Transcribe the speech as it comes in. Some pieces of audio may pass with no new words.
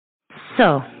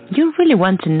So, you really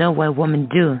want to know why women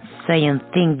do, say and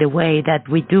think the way that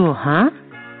we do, huh?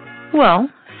 Well,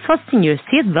 fasten your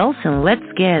seatbelts and let's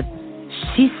get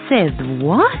She Said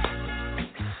What?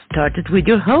 Started with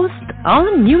your host,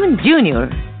 Alan Newman Jr.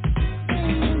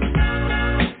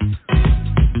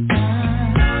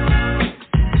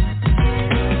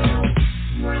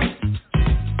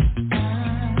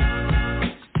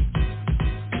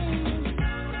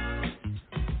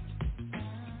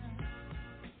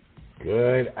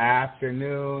 Good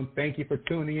afternoon. Thank you for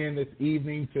tuning in this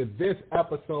evening to this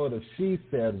episode of She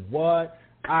Said What?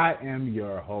 I am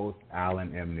your host,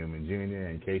 Alan M. Newman Jr.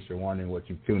 In case you're wondering what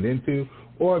you've tuned into,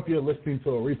 or if you're listening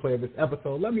to a replay of this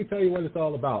episode, let me tell you what it's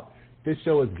all about. This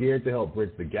show is geared to help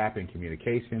bridge the gap in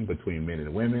communication between men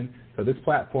and women. So this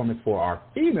platform is for our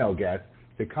female guests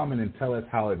to come in and tell us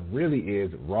how it really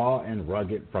is, raw and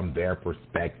rugged from their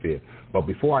perspective. But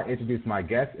before I introduce my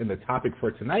guest and the topic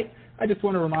for tonight, I just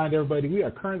want to remind everybody we are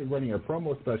currently running a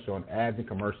promo special on ads and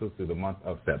commercials through the month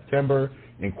of September.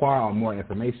 Inquire on more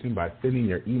information by sending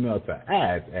your email to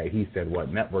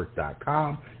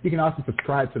ads@hesaidwhatnetwork.com. You can also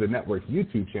subscribe to the network's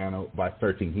YouTube channel by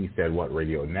searching He Said What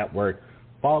Radio Network.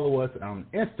 Follow us on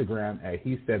Instagram at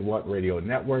He Said What Radio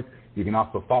Network. You can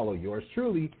also follow yours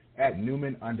truly at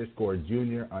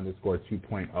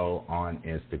Newman_Jr_2.0 on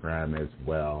Instagram as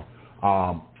well.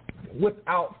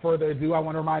 Without further ado, I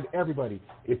want to remind everybody,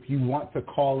 if you want to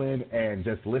call in and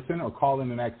just listen or call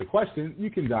in and ask a question, you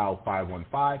can dial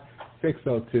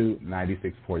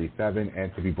 515-602-9647.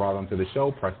 And to be brought onto the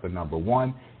show, press the number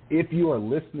 1. If you are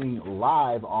listening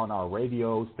live on our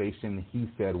radio station, He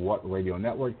Said What Radio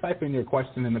Network, type in your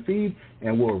question in the feed,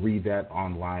 and we'll read that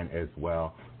online as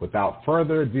well. Without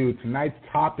further ado, tonight's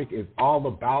topic is all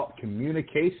about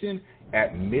communication,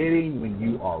 admitting when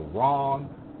you are wrong,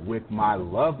 with my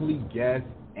lovely guest,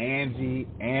 Angie.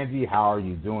 Angie, how are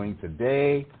you doing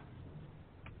today?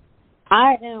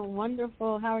 I am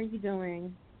wonderful. How are you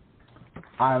doing?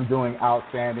 I'm doing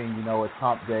outstanding. You know, it's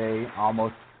hump day,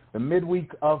 almost the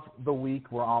midweek of the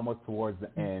week. We're almost towards the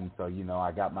end. So, you know,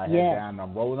 I got my head down and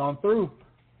I'm rolling on through.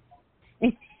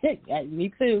 Me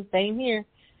too. Same here.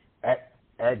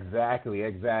 Exactly.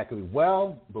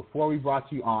 Well, before we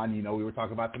brought you on, you know, we were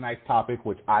talking about tonight's topic,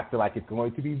 which I feel like it's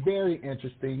going to be very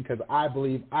interesting because I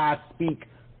believe I speak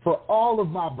for all of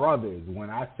my brothers when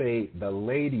I say the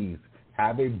ladies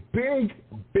have a big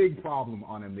problem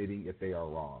on admitting if they are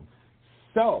wrong.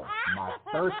 So, my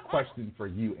first question for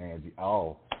you, Angie.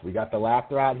 Oh, we got the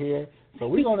laughter out here. So I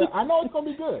know it's going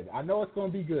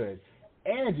to be good.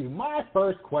 Angie, my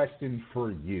first question for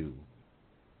you.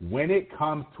 When it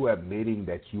comes to admitting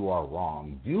that you are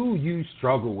wrong, do you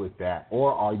struggle with that,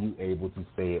 or are you able to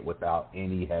say it without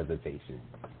any hesitation?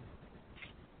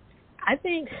 I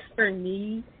think for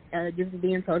me, just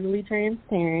being totally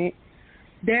transparent,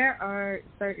 there are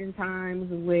certain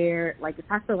times where, like, if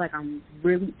I feel like I'm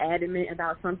really adamant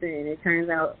about something and it turns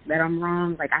out that I'm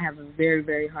wrong, like, I have a very,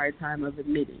 very hard time of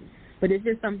admitting. But if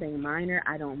it's something minor,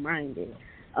 I don't mind it.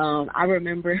 I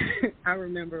remember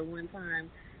one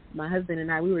time, my husband and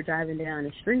I, we were driving down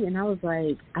the street, and I was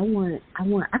like, I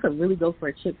could really go for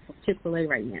a Chick-fil-A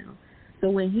right now. So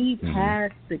when he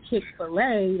passed the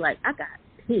Chick-fil-A, like, I got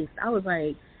pissed. I was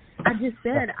like, I just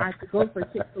said I could go for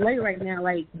Chick-fil-A right now.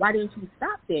 Like, why didn't you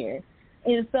stop there?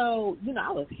 And so, you know,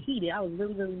 I was heated. I was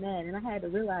really, really mad, and I had to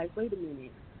realize, wait a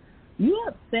minute. You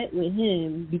upset with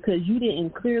him because you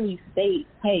didn't clearly state,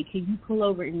 hey, can you pull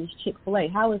over in this Chick-fil-A?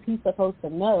 How is he supposed to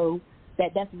know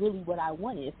that that's really what I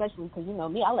wanted, especially because, you know,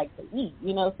 me, I like to eat,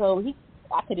 you know, so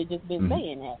I could have just been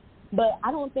saying that. But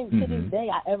I don't think to this day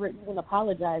I ever even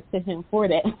apologized to him for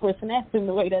that, for snapping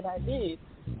the way that I did.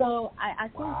 So I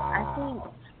think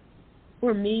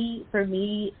for me,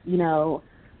 you know,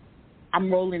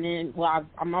 I'm rolling in, well,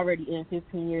 I'm already in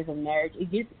 15 years of marriage. It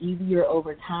gets easier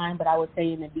over time, but I would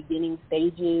say in the beginning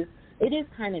stages, it is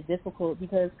kind of difficult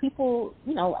because people,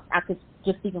 you know, I could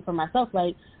just speaking for myself,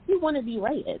 like, you want to be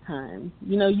right at times.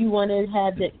 You know, you want to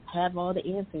have all the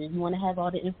answers. You want to have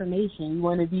all the information. You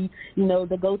want to be, you know,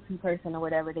 the go-to person or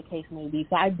whatever the case may be.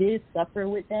 So I did suffer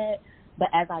with that, but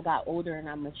as I got older and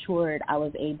I matured, I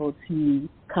was able to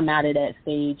come out of that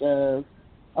stage of,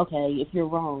 okay, if you're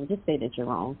wrong, just say that you're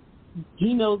wrong.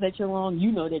 He knows that you're wrong.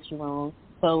 You know that you're wrong.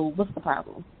 So what's the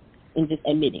problem? And just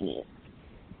admitting it.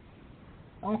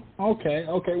 Oh, okay.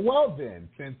 Well, then,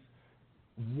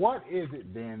 what is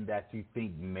it then that you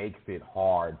think makes it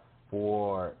hard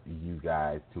for you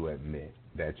guys to admit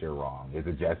that you're wrong? Is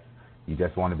it just you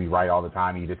just want to be right all the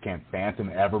time and you just can't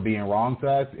fathom ever being wrong to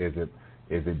us? Is it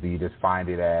do you just find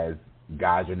it as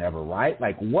guys are never right?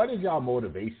 Like, what is y'all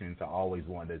motivation to always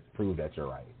want to prove that you're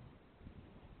right?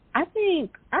 I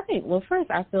think, well,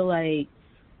 first, I feel like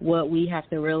what we have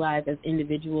to realize as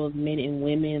individuals, men and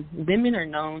women are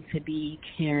known to be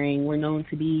caring. We're known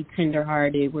to be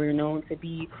tenderhearted. We're known to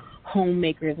be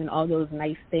homemakers and all those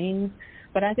nice things.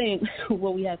 But I think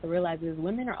what we have to realize is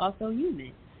women are also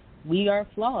human. We are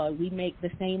flawed. We make the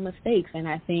same mistakes. And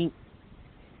I think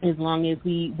as long as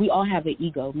we all have an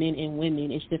ego, men and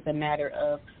women, it's just a matter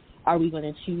of, are we going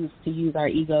to choose to use our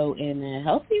ego in a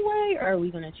healthy way, or are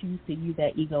we going to choose to use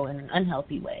that ego in an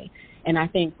unhealthy way? And I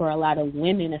think for a lot of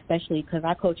women, especially because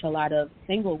I coach a lot of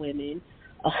single women,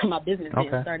 my business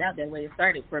didn't start out that way. It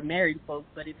started for married folks,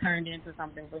 but it turned into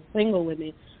something for single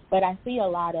women. But I see a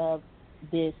lot of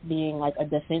this being like a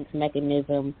defense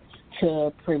mechanism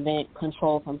to prevent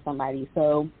control from somebody.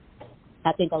 So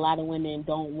I think a lot of women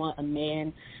don't want a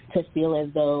man to feel as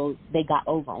though they got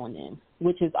over on them,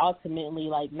 which is ultimately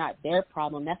like not their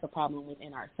problem. That's a problem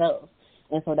within ourselves.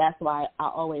 And so that's why I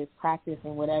always practice,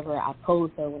 and whenever I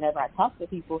post or whenever I talk to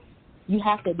people, you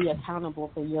have to be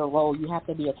accountable for your role. You have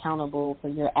to be accountable for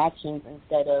your actions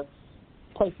instead of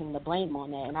placing the blame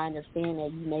on that. And I understand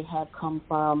that you may have come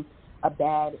from a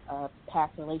bad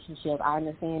past relationship. I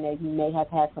understand that you may have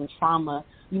had some trauma.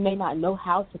 You may not know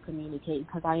how to communicate,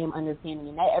 because I am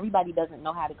understanding that everybody doesn't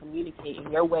know how to communicate, and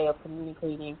your way of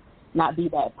communicating not be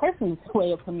that person's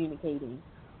way of communicating.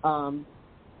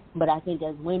 But I think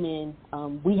as women,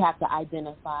 we have to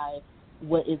identify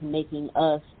what is making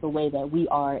us the way that we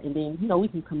are, and then, we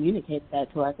can communicate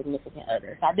that to our significant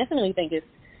others. I definitely think it's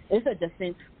a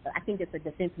defense. I think it's a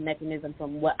defense mechanism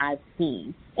from what I've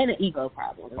seen, and an ego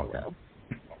problem as well.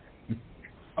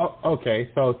 Okay,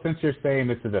 so since you're saying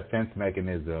it's a defense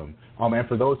mechanism, and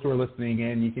for those who are listening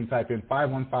in, you can type in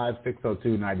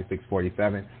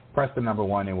 515-602-9647, press the number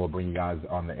 1, and we'll bring you guys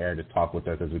on the air to talk with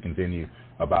us as we continue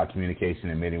about communication,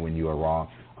 admitting when you are wrong.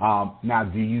 Now,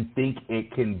 do you think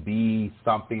it can be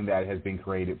something that has been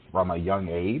created from a young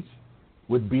age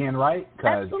with being right?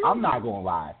 Because I'm not going to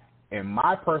lie. In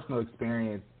my personal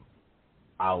experience,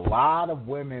 a lot of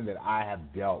women that I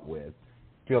have dealt with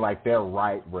feel like they're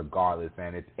right regardless.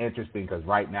 And it's interesting because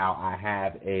right now I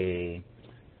have a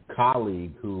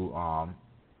colleague who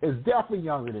is definitely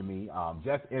younger than me,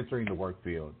 just entering the work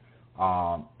field.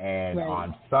 And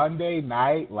on Sunday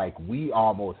night, like, we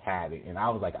almost had it. And I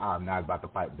was like, I'm not about to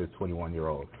fight with this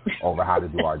 21-year-old over how to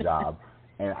do our job.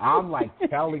 And I'm, like,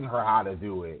 telling her how to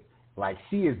do it. Like,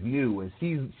 she is new, and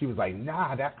she was like,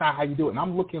 nah, that's not how you do it. And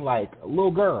I'm looking like,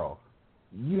 little girl,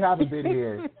 you haven't been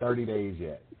here 30 days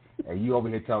yet, and you over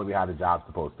here telling me how the job's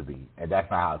supposed to be, and that's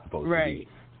not how it's supposed to be.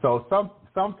 So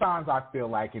sometimes I feel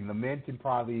like, and the men can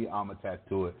probably attest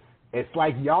to it, it's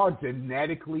like y'all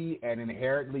genetically and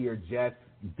inherently are just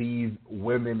these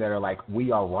women that are like,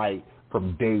 we are right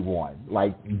from day one,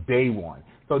 like day one.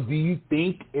 So do you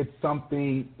think it's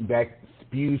something that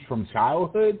spews from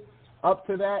childhood up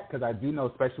to that? Because I do know,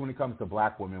 especially when it comes to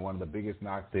black women, one of the biggest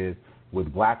knocks is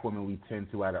with black women, we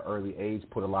tend to, at an early age,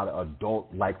 put a lot of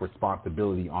adult-like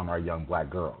responsibility on our young black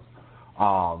girls,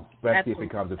 especially if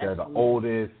it comes if they're the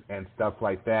oldest and stuff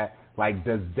like that. Like,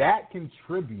 does that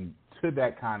contribute to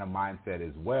that kind of mindset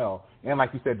as well? And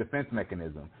like you said, defense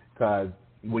mechanism, because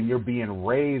when you're being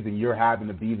raised and you're having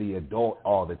to be the adult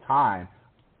all the time,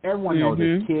 everyone knows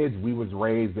as kids we was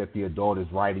raised that the adult is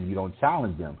right and you don't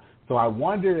challenge them. So I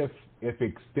wonder if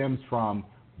it stems from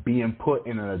being put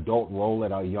in an adult role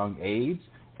at a young age,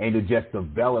 and it just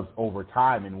develops over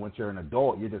time. And once you're an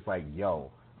adult, you're just like,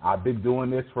 yo, I've been doing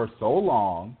this for so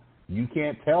long, you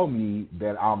can't tell me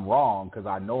that I'm wrong because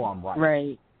I know I'm right.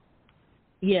 Right.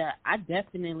 Yeah, I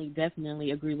definitely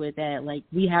agree with that. Like,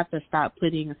 we have to stop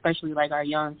putting, especially like our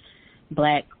young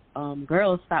black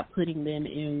girls, stop putting them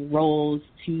in roles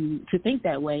to think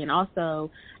that way. And also,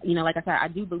 like I said, I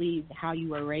do believe how you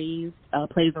were raised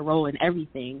plays a role in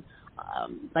everything.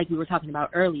 Like we were talking about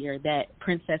earlier, that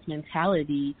princess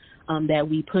mentality that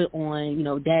we put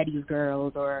on, daddy's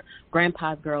girls or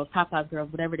grandpa's girls, papa's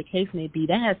girls, whatever the case may be,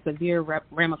 that has severe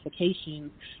ramifications,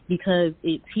 because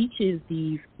it teaches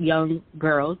these young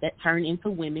girls that turn into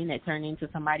women, that turn into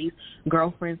somebody's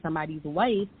girlfriend, somebody's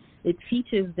wife. It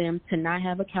teaches them to not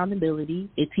have accountability.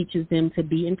 It teaches them to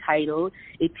be entitled.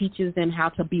 It teaches them how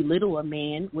to belittle a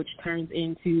man, which turns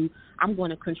into, I'm going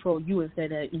to control you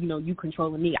instead of, you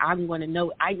controlling me. I'm going to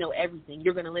know, I know everything.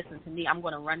 You're going to listen to me. I'm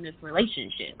going to run this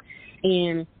relationship.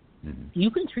 And you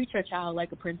can treat your child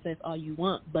like a princess all you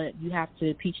want, but you have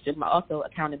to teach them also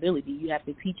accountability. You have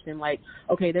to teach them, like,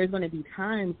 okay, there's going to be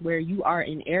times where you are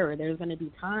in error. There's going to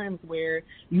be times where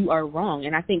you are wrong.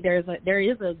 And I think there is a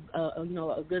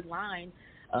good line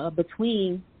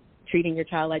between treating your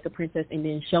child like a princess and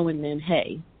then showing them,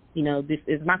 hey, this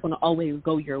is not going to always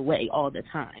go your way all the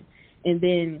time. And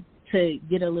then to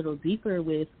get a little deeper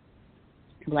with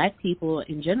Black people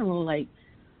in general, like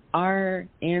our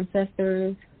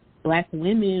ancestors, Black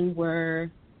women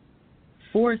were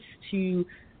forced to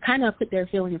kind of put their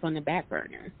feelings on the back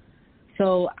burner.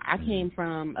 So I came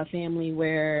from a family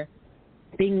where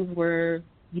things were,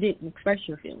 you didn't express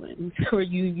your feelings, or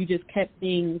you just kept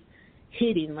things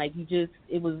hidden, like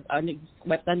it was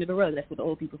swept under the rug. That's what the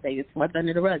old people say. It's swept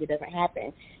under the rug. It doesn't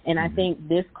happen. And I think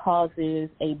this causes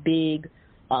a big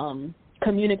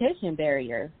communication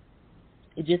barrier.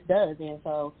 It just does. And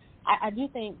so I do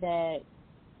think that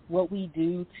what we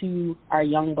do to our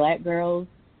young Black girls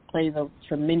plays a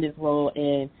tremendous role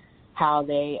in how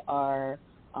they are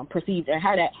perceived and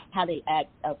how they act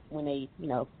up when they,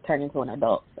 turn into an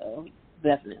adult. So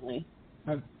definitely.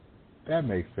 That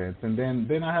makes sense. And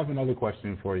then I have another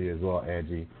question for you as well,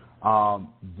 Angie.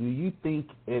 Do you think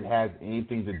it has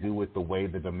anything to do with the way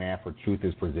the demand for truth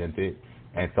is presented?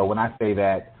 And so when I say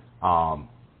that,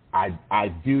 I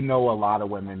do know a lot of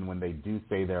women, when they do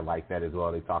say they're like that as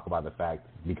well, they talk about the fact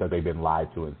because they've been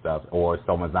lied to and stuff, or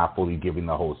someone's not fully giving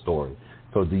the whole story.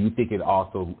 So do you think it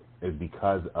also is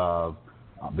because of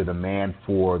the demand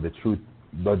for the truth,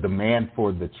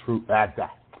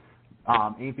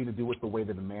 anything to do with the way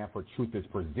the demand for truth is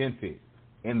presented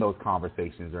in those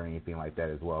conversations or anything like that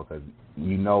as well? Because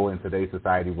in today's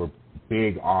society, we're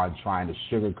big on trying to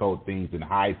sugarcoat things and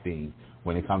hide things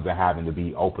when it comes to having to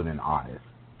be open and honest.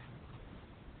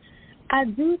 I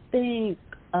do think,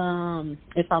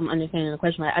 if I'm understanding the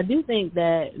question right, I do think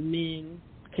that men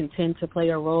can tend to play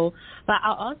a role, but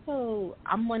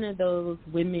I'm one of those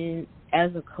women,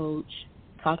 as a coach,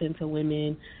 talking to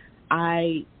women,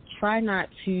 I try not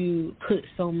to put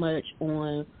so much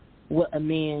on what a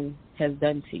man has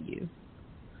done to you,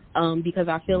 because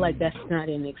I feel like that's not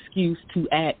an excuse to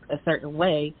act a certain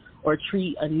way or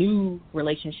treat a new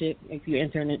relationship, if you're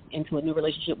entering into a new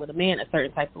relationship with a man, a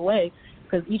certain type of way,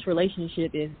 because each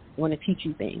relationship is going to teach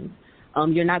you things.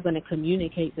 You're not going to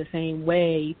communicate the same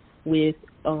way with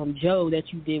Joe that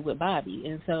you did with Bobby.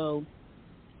 And so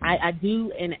I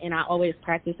do, and I always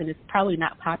practice, and it's probably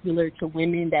not popular to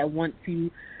women that want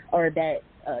to, or that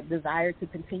desire to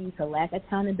continue to lack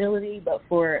accountability, but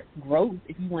for growth,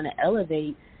 if you want to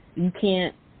elevate, you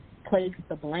can't place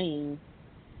the blame.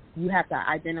 You have to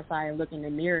identify and look in the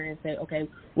mirror and say, okay,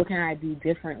 what can I do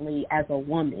differently as a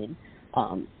woman?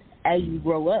 As you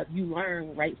grow up, you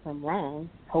learn right from wrong,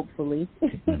 hopefully.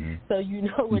 So you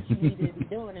know what you need to be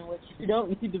doing and what you don't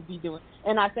need to be doing.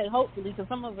 And I say hopefully because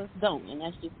some of us don't, and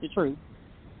that's just the truth.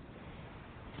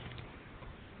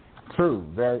 True.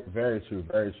 Very, very true.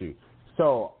 Very true.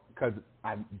 So, because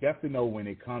I definitely know when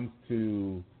it comes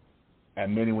to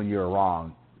admitting when you're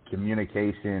wrong,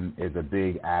 communication is a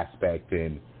big aspect,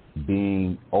 and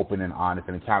being open and honest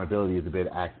and accountability is a big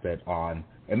aspect on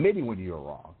admitting when you're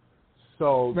wrong.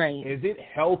 So Is it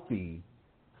healthy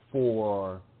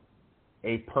for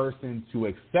a person to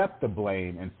accept the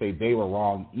blame and say they were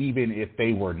wrong even if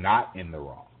they were not in the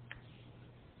wrong?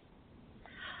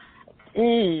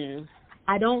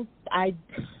 I don't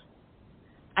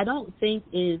think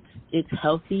it's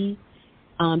healthy,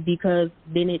 because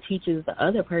then it teaches the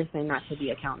other person not to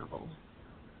be accountable.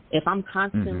 If I'm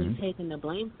constantly taking the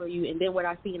blame for you, and then what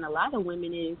I see in a lot of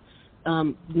women is,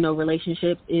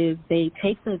 relationships is they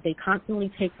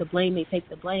constantly take the blame,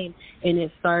 and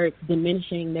it starts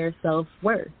diminishing their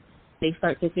self-worth. They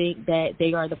start to think that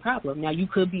they are the problem. Now, you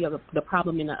could be the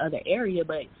problem in the other area,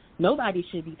 but nobody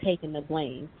should be taking the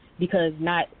blame, because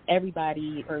not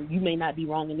everybody, or you may not be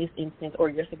wrong in this instance, or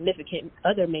your significant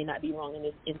other may not be wrong in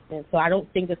this instance. So I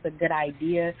don't think it's a good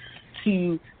idea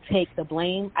to take the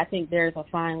blame. I think there's a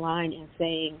fine line in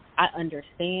saying I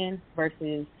understand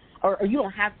versus, or you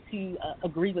don't have to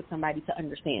agree with somebody to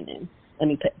understand them. Let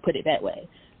me put it that way.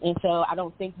 And so I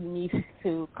don't think you need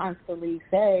to constantly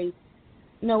say,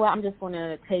 you know what, I'm just going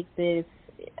to take this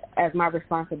as my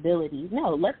responsibility.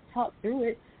 No, let's talk through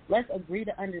it. Let's agree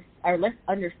to let's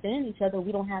understand each other.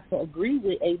 We don't have to agree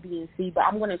with A, B, and C, but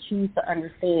I'm going to choose to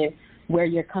understand where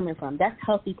you're coming from. That's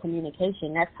healthy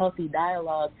communication. That's healthy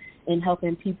dialogue in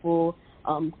helping people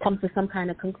come to some kind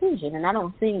of conclusion. And I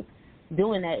don't think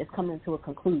doing that is coming to a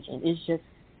conclusion. It's just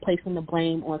placing the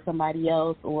blame on somebody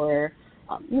else, or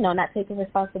not taking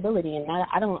responsibility. And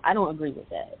I don't agree with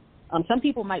that. Some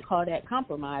people might call that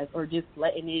compromise, or just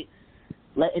letting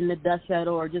the dust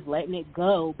settle, or just letting it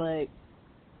go. But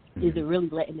is it really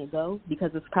letting it go?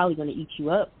 Because it's probably going to eat you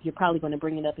up. You're probably going to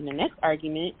bring it up in the next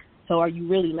argument. So are you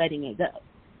really letting it go?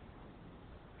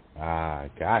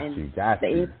 Got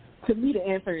you. To me, the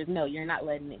answer is no, you're not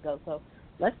letting it go. So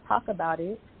let's talk about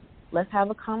it. Let's have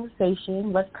a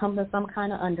conversation. Let's come to some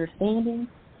kind of understanding.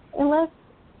 And let's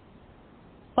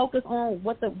focus on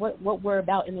what we're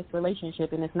about in this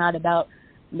relationship, and it's not about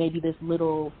maybe this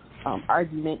little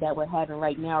argument that we're having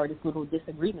right now or this little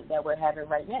disagreement that we're having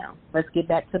right now. Let's get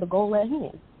back to the goal at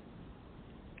hand.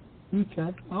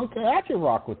 Okay, I can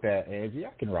rock with that, Angie.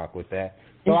 I can rock with that.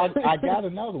 So I got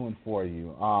another one for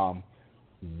you.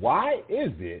 Why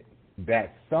is it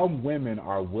that some women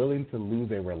are willing to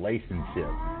lose a relationship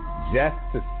just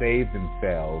to save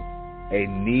themselves a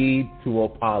need to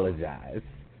apologize?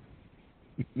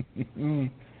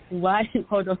 Why?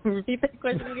 Hold on, repeat that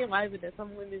question again. Why is it that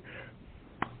some women...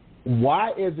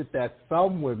 Why is it that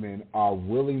some women are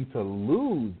willing to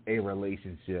lose a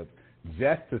relationship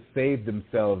just to save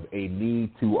themselves a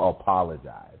need to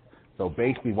apologize? So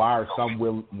basically, why are some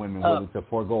women willing to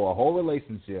forego a whole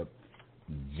relationship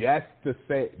just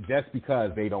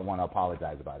because they don't want to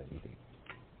apologize about anything?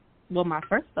 Well, my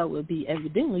first thought would be,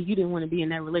 evidently, you didn't want to be in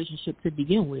that relationship to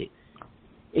begin with.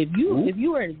 If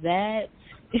you were that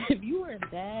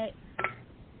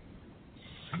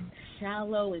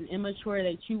shallow and immature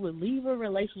that you would leave a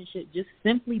relationship just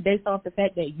simply based off the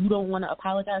fact that you don't want to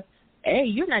apologize,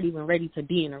 you're not even ready to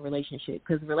be in a relationship.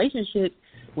 Because relationships,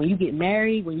 when you get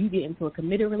married, when you get into a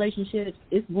committed relationship,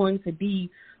 it's going to be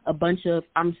a bunch of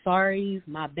I'm sorry,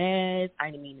 my bad,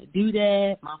 I didn't mean to do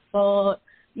that, my fault.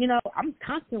 You know, I'm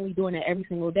constantly doing that every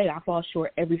single day. I fall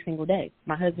short every single day.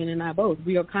 My husband and I both.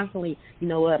 We are constantly, you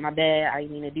know what, my bad, I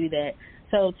didn't mean to do that.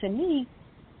 So to me,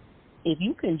 if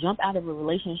you can jump out of a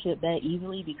relationship that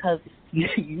easily because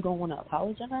you don't want to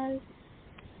apologize,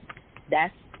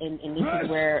 that's and this is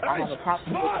where I have a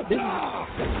problem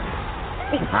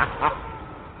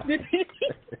with this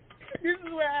is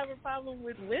where I have a problem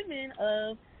with women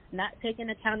of not taking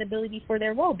accountability for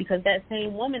their role, because that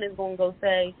same woman is going to go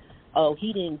say, oh,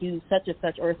 he didn't do such and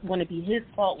such, or it's going to be his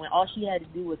fault, when all she had to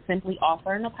do was simply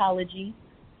offer an apology,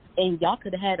 and y'all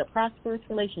could have had a prosperous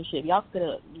relationship. Y'all could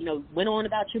have, you know, went on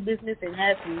about your business and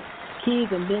had some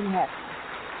kids and been happy.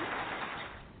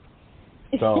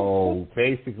 So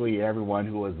basically, everyone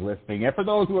who is listening, and for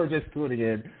those who are just tuning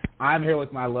in, I'm here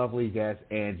with my lovely guest,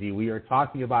 Angie. We are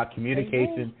talking about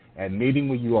communication and admitting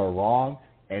when you are wrong,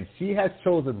 and she has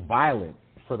chosen violence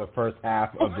for the first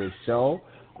half of this show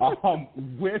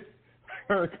with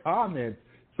her comments.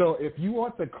 So if you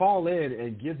want to call in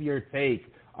and give your take,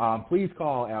 please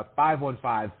call at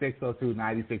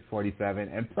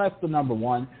 515-602-9647 and press the number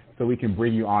 1 so we can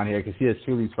bring you on here, because she has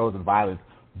truly chosen violence.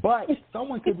 But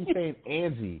someone could be saying,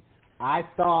 Angie, I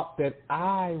thought that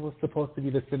I was supposed to be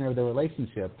the center of the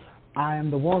relationship. I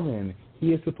am the woman.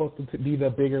 He is supposed to be the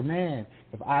bigger man.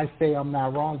 If I say I'm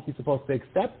not wrong, he's supposed to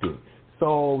accept it.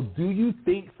 So do you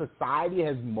think society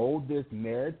has molded this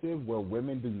narrative where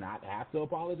women do not have to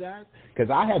apologize?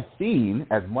 Because I have seen,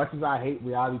 as much as I hate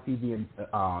reality TV and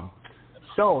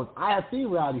shows, I have seen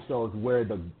reality shows where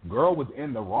the girl was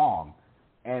in the wrong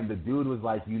and the dude was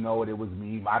like, you know what, it was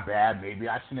me, my bad, maybe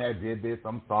I shouldn't have did this,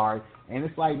 I'm sorry. And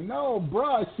it's like, no,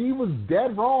 bruh, she was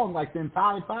dead wrong like the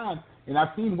entire time. And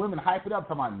I've seen women hype it up,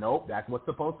 talking about, nope, that's what's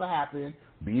supposed to happen.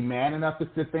 Be man enough to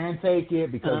sit there and take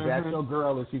it because that's your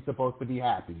girl and she's supposed to be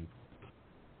happy.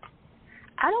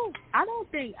 I don't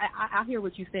think I hear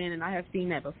what you're saying, and I have seen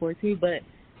that before too, but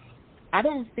I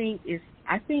don't think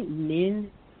I think men,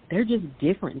 they're just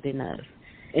different than us.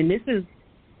 And this is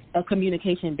a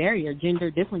communication barrier.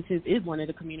 Gender differences is one of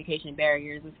the communication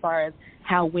barriers as far as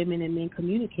how women and men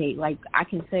communicate. Like, I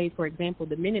can say, for example,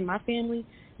 the men in my family,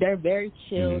 they're very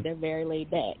chill, they're very laid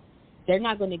back. They're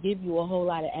not going to give you a whole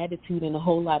lot of attitude and a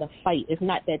whole lot of fight. It's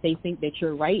not that they think that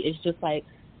you're right. It's just like,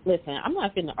 listen, I'm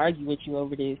not finna argue with you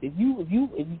over this.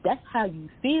 If that's how you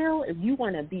feel, if you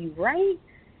want to be right,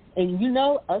 and you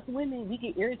know, us women, we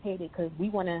get irritated because we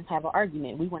want to have an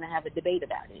argument. We want to have a debate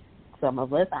about it. Some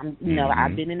of us, I've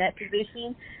been in that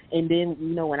position, and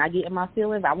then, when I get in my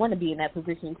feelings, I want to be in that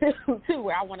position too,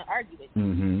 where I want to argue with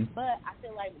you. But I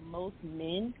feel like most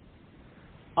men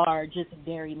are just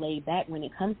very laid back when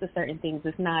it comes to certain things.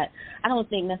 It's not, I don't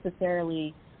think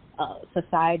necessarily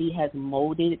society has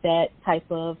molded that type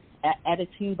of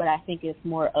attitude, but I think it's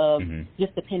more of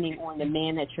just depending on the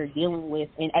man that you're dealing with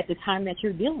and at the time that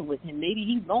you're dealing with him. Maybe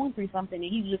he's going through something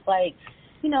and he's just like,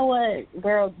 you know what,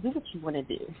 girl, do what you want to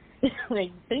do.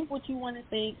 Like, think what you want to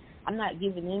think. I'm not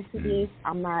giving in to this.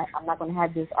 I'm not going to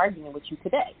have this argument with you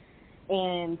today.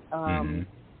 And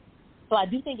so I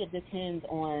do think it depends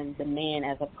on the man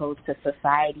as opposed to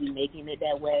society making it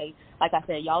that way. Like I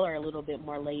said, y'all are a little bit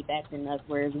more laid back than us,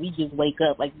 whereas we just wake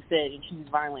up, like you said, and choose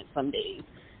violence some days.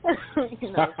 So I'm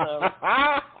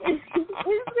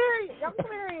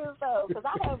serious though, because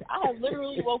I have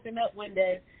literally woken up one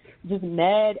day just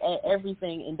mad at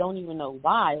everything and don't even know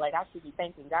why. Like, I should be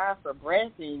thanking God for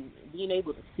breath and being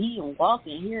able to see and walk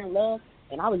and hear and love.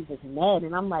 And I was just mad.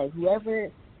 And I'm like,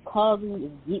 whoever calls me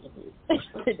is getting it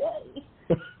today.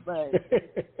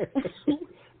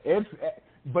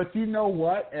 But you know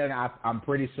what? And I'm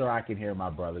pretty sure I can hear my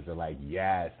brothers are like,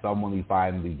 yeah, someone who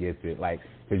finally gets it. Like,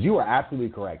 because you are absolutely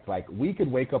correct. Like, we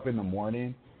could wake up in the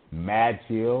morning, mad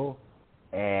chill,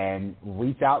 and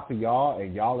reach out to y'all,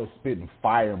 and y'all are spitting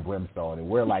fire and brimstone, and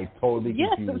we're like totally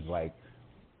confused. Like,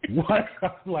 what?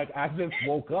 Like, I just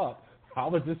woke up. I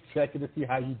was just checking to see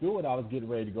how you doing. I was getting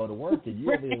ready to go to work, and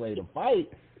you're getting ready to fight,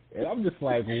 and I'm just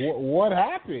like, what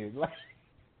happened? Like,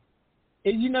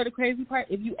 and you know the crazy part?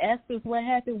 If you ask us what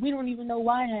happened, we don't even know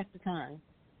why half the time.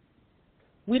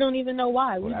 We don't even know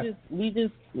why. Well, we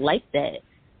just like that.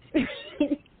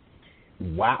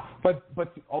 Wow. But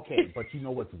okay, but you know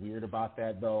what's weird about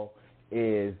that, though,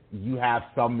 is you have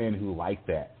some men who like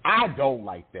that. I don't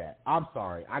like that. I'm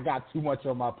sorry. I got too much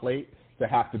on my plate to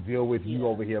have to deal with you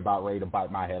over here about ready to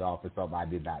bite my head off for something I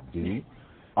did not do.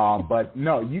 But,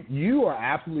 no, you are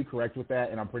absolutely correct with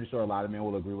that, and I'm pretty sure a lot of men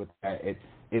will agree with that.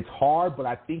 It's hard, but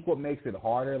I think what makes it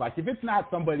harder, like if it's not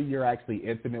somebody you're actually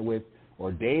intimate with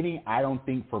or dating, I don't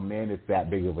think for men it's that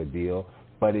big of a deal.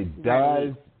 But it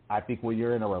does, I think when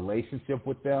you're in a relationship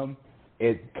with them,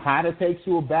 it kind of takes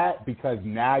you aback because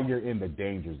now you're in the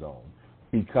danger zone.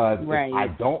 Because if I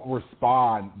don't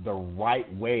respond the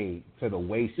right way to the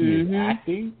way she is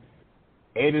acting,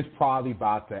 it is probably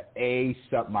about to, A,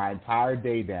 shut my entire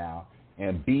day down,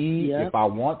 and B, if I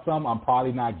want some, I'm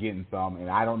probably not getting some, and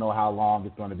I don't know how long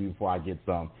it's going to be before I get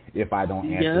some if I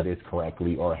don't answer this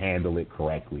correctly or handle it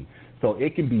correctly. So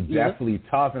it can be definitely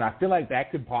tough, and I feel like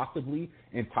that could possibly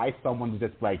entice someone to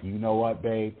just like, you know what,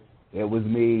 babe, it was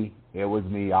me,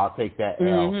 I'll take that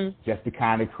L, just to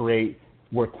kind of create,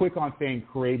 we're quick on saying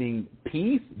creating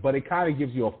peace, but it kind of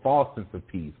gives you a false sense of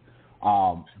peace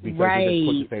because you're just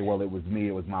quick to say, well, it was me,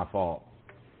 it was my fault.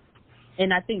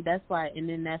 And I think that's why,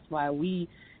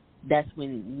 that's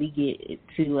when we get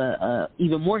to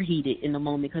even more heated in the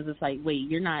moment because it's like, wait,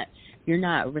 you're not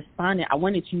responding. I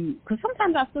wanted you, because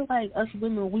sometimes I feel like us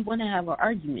women, we want to have an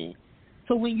argument.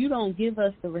 So when you don't give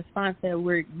us the response that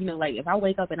we're, like if I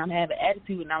wake up and I'm having an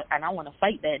attitude and I want to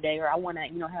fight that day or I want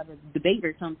to, have a debate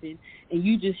or something, and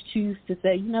you just choose to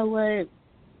say, you know what,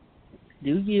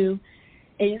 do you?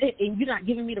 And you're not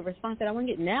giving me the response that I want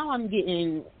to get. Now I'm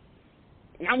getting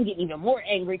even more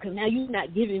angry because now you're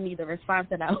not giving me the response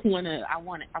that I want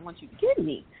you to give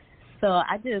me. So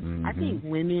I think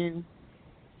women,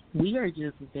 we are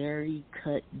just very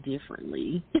cut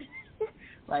differently.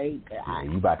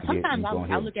 Sometimes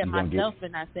I look at myself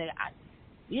and I say,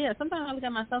 sometimes I look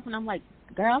at myself and I'm like,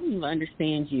 girl, I don't even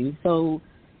understand you. So,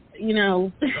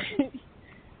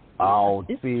 Oh,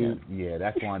 see,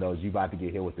 that's one of those, you about to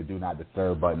get hit with the do not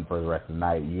disturb button for the rest of the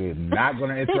night. You're not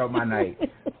going to interrupt my night.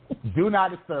 Do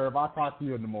not disturb. I'll talk to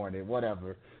you in the morning,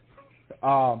 whatever.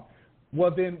 Well,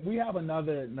 then we have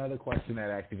another question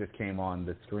that actually just came on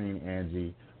the screen,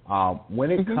 Angie. When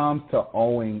it comes to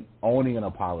owning an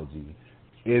apology,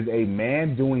 is a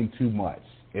man doing too much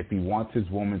if he wants his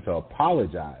woman to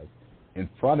apologize in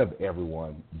front of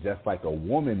everyone, just like a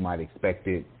woman might expect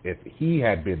it if he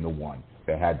had been the one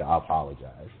that had to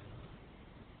apologize?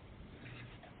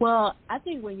 Well, I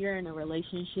think when you're in a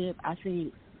relationship, I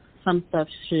think some stuff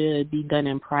should be done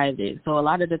in private. So a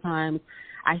lot of the times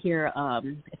I hear,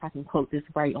 if I can quote this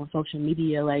right on social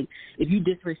media, like, if you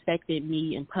disrespected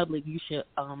me in public, you should,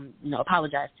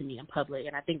 apologize to me in public.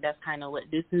 And I think that's kind of what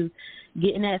this is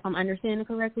getting at, if I'm understanding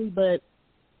correctly. But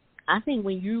I think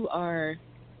when you are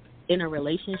in a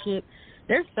relationship,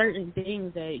 there's certain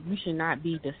things that you should not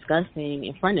be discussing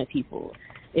in front of people.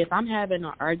 If I'm having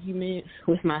an argument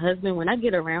with my husband, when I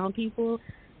get around people,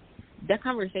 that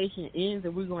conversation ends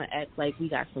and we're going to act like we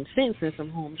got some sense and some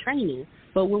home training.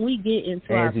 But when we get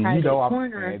into our private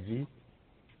corner... Angie,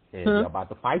 I'm about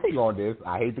to fight you on this.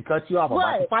 I hate to cut you off. I'm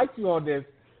about to fight you on this.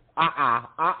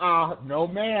 No,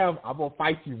 ma'am. I'm going to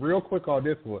fight you real quick on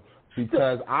this one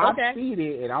because I've seen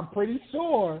it, and I'm pretty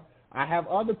sure I have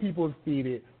other people seen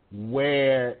it,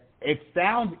 where it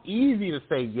sounds easy to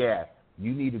say, yes,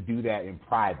 you need to do that in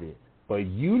private. But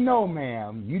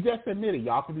ma'am, you just admitted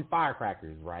y'all can be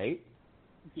firecrackers, right?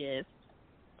 Yes,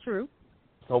 true.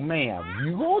 So, ma'am,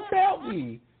 you gonna tell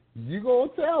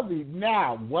me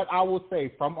now what I will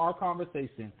say from our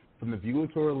conversation, from the viewers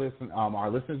who are listening,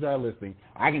 our listeners that are listening.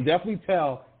 I can definitely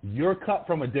tell you're cut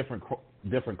from a different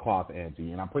cloth,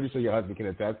 Angie, and I'm pretty sure your husband can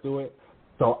attest to it.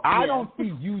 So I don't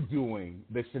see you doing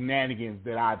the shenanigans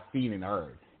that I've seen and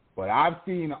heard, but I've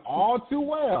seen all too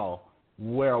well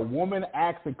where a woman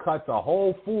acts and cuts a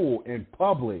whole fool in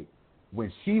public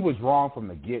when she was wrong from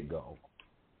the get-go?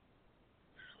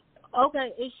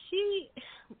 Okay, if she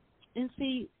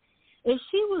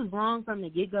was wrong from the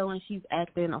get-go and she's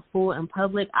acting a fool in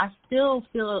public, I still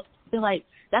feel like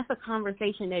that's a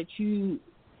conversation that you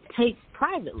take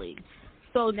privately.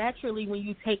 So naturally, when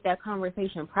you take that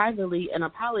conversation privately, an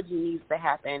apology needs to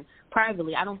happen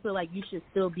privately. I don't feel like you should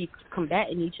still be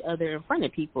combating each other in front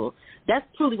of people. That's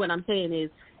truly what I'm saying is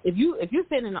if you're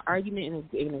sitting in an argument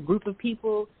in a group of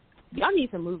people, y'all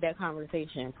need to move that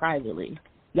conversation privately.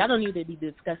 Y'all don't need to be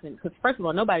discussing, because first of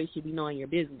all, nobody should be knowing your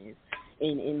business,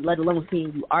 and let alone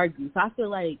seeing you argue. So I feel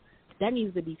like that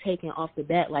needs to be taken off the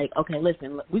bat. Like, okay,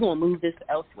 listen, we're gonna move this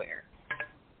elsewhere.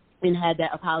 And had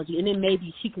that apology, and then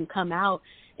maybe she can come out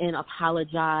and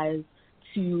apologize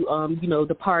to,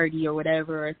 the party or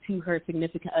whatever, or to her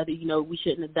significant other. We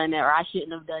shouldn't have done that, or I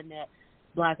shouldn't have done that.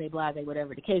 Blase,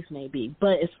 whatever the case may be.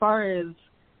 But as far as,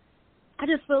 I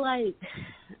just feel like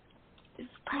it's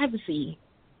privacy.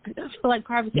 I just feel like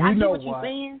privacy. I get what you're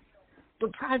saying,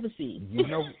 but privacy. You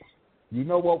know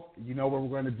what we're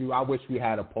going to do? I wish we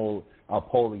had a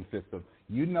polling system.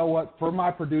 You know what? For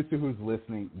my producer who's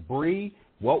listening, Bree.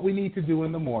 What we need to do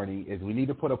in the morning is we need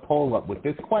to put a poll up with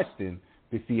this question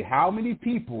to see how many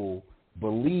people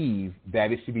believe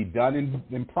that it should be done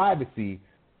in privacy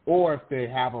or if they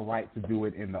have a right to do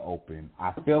it in the open.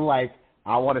 I feel like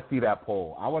I want to see that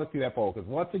poll. Because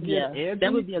once again,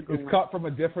 Angie is cut from a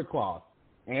different cloth.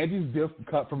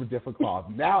 Cut from a different cloth.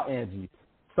 Now, Angie,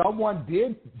 someone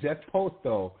did just post,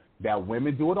 though, that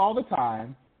women do it all the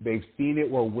time. They've seen it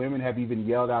where women have even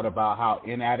yelled out about how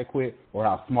inadequate or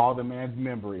how small the man's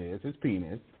member is, his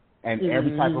penis, and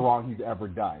every type of wrong he's ever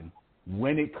done.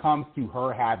 When it comes to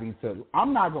her having to,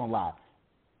 I'm not going to lie,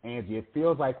 Angie, it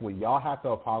feels like when y'all have to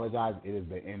apologize, it is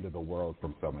the end of the world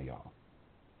from some of y'all.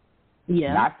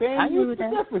 Yeah. Not saying you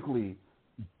specifically,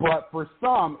 but for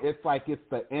some, it's like it's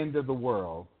the end of the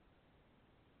world.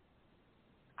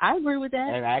 I agree with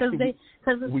that. And actually,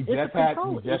 we just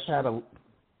had a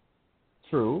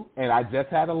true, and I just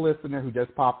had a listener who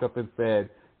just popped up and said,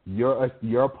 your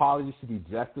apology should be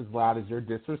just as loud as your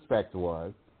disrespect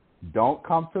was. Don't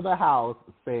come to the house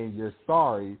saying you're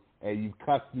sorry and you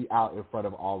cussed me out in front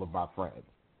of all of my friends.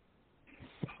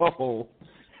 So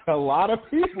a lot of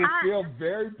people feel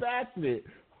very passionate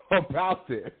about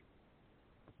this.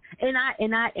 And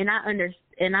I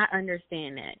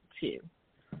understand that too.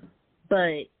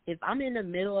 But if I'm in the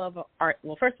middle of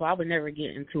first of all, I would never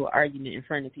get into an argument in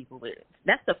front of people. But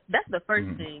that's the first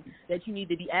thing that you need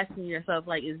to be asking yourself.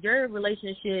 Like, is your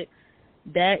relationship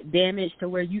that damaged to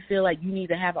where you feel like you need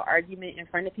to have an argument in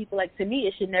front of people? Like, to me,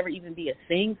 it should never even be a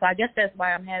thing. So I guess that's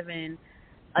why I'm having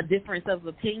a difference of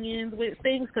opinions with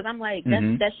things, because I'm like,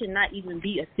 that should not even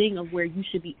be a thing of where you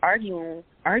should be arguing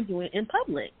in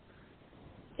public.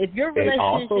 If your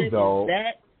relationship is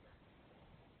that,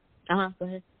 go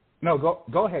ahead. No,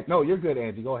 go ahead. No, you're good,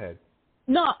 Angie. Go ahead.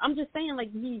 No, I'm just saying,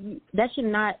 like, that should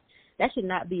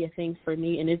not be a thing for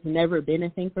me, and it's never been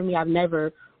a thing for me. I've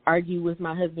never argued with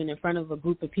my husband in front of a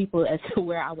group of people as to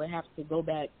where I would have to go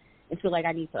back and feel like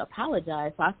I need to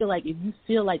apologize. So I feel like if you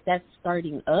feel like that's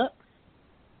starting up,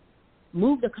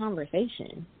 move the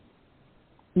conversation.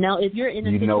 Now, if you're in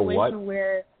a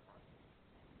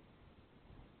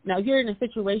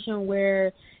situation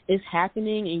where it's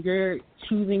happening and you're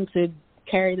choosing to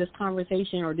carry this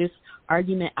conversation or this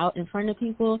argument out in front of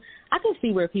people, I can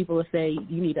see where people will say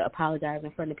you need to apologize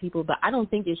in front of people, but I don't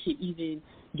think it should even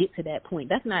get to that point.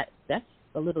 That's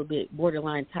a little bit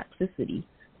borderline toxicity.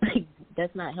 Like,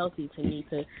 that's not healthy to me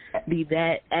to be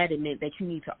that adamant that you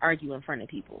need to argue in front of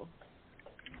people.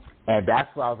 And that's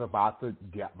what I was about to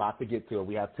get to.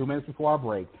 We have 2 minutes before our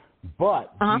break.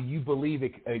 But do you believe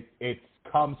it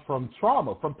comes from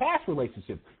trauma, from past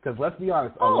relationships? Because let's be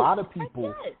honest, a lot of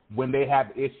people, when they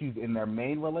have issues in their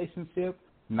main relationship,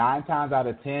 9 times out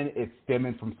of 10, it's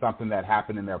stemming from something that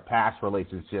happened in their past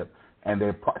relationship, and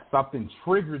something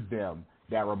triggered them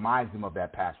that reminds them of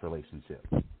that past relationship.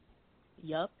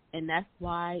 Yep, and that's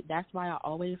why I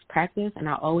always practice and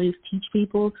I always teach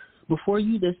people, before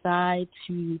you decide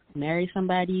to marry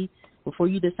somebody, before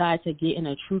you decide to get in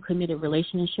a true committed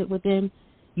relationship with them,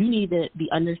 you need to be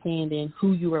understanding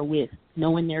who you are with,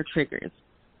 knowing their triggers.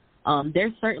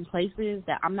 There's certain places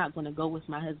that I'm not going to go with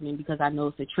my husband because I know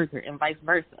it's a trigger, and vice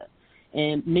versa.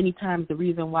 And many times the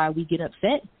reason why we get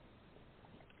upset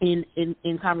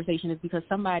in conversation is because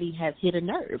somebody has hit a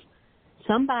nerve.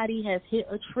 Somebody has hit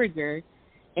a trigger,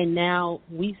 and now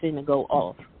we finna go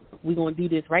off. We're going to do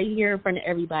this right here in front of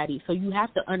everybody. So you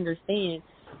have to understand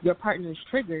your partner's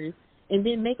triggers and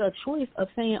then make a choice of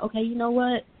saying, okay, you know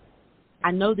what?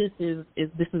 I know this is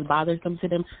bothersome to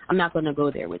them. I'm not going to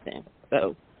go there with them.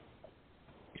 So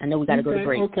I know we got to go to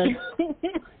break. Okay.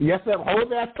 Yes, ma'am.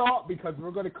 Hold that thought because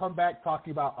we're going to come back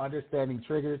talking about understanding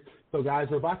triggers. So, guys,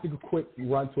 we're about to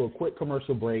run to a quick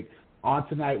commercial break. On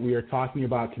tonight, we are talking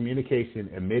about communication,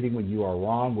 admitting when you are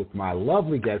wrong with my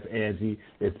lovely guest, Angie.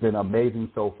 It's been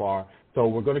amazing so far. So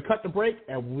we're going to cut the break,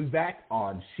 and we'll be back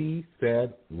on She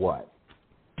Said What.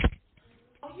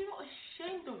 Are you not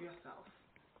ashamed of yourself?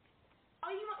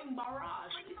 Are you not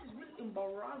embarrassed? This is really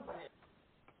embarrassing.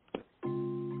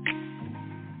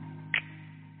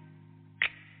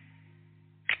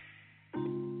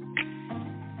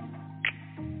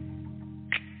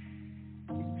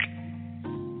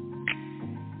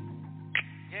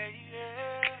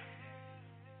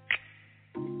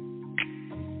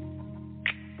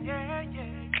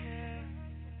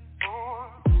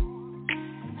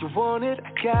 You want it,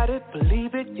 I got it,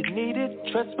 believe it, you need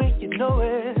it, trust me, you know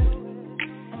it.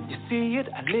 You see it,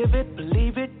 I live it,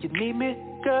 believe it, you need me,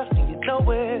 girl, you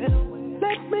know it.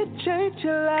 Let me change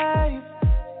your life,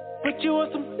 put you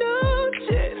on some new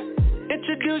shit,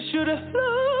 introduce you to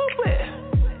flow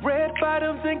with red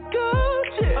bottoms and gold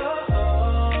shit.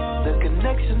 The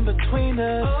connection between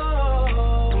us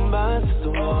combines as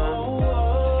one.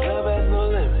 Love has no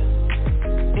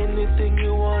limit, anything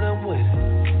you want, I'm with it.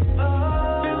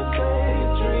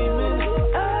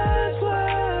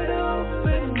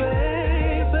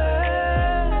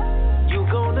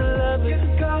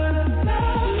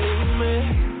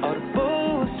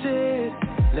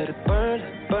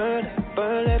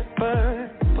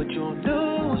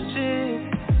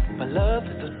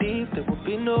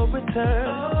 No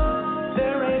return,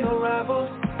 there ain't no rivals.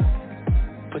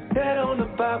 Put that on the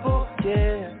Bible,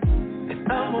 yeah.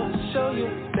 And I'ma show you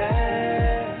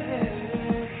that.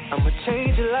 I'ma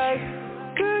change your life,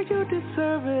 girl, you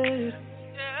deserve it.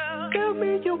 Tell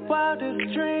me your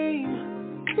wildest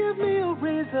dream, give me a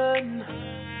reason.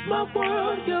 My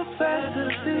world, your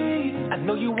fantasy. I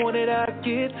know you want it, I'll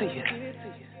give to you.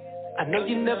 I know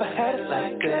you never had it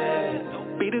like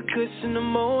that. Be the kush in the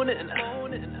morning.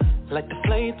 Like the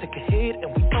flame, take a hit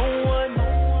and we on one.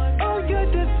 All your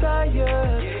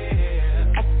desires,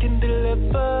 I can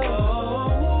deliver.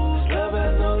 This love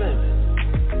has no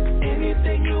limit.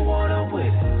 Anything you want, I'm with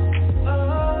it.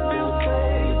 Feel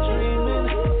safe, dreaming,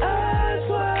 eyes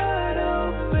wide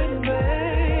open,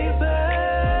 baby.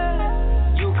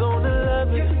 You gonna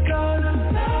love it,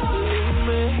 believe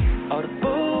me. All the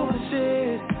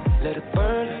bullshit, let it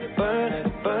burn, let it burn, let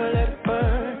it burn, let it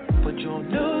burn. Put you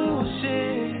on new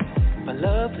shit. My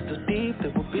love is so deep,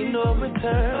 there will be no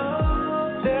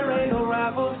return. There ain't no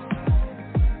rivals.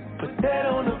 Put that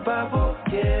on the Bible,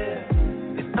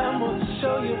 yeah. And I'ma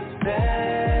show you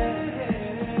that.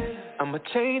 I'ma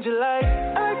change your life.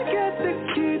 I got the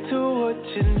key to what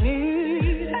you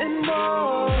need and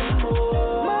more.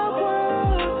 My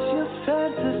world's your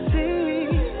fantasy.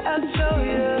 I'll show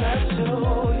you.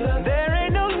 There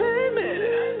ain't no limit.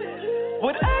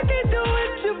 What I can do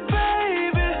with you,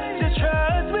 baby. Just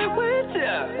trust me with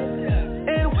you.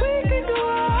 And we can go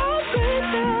all day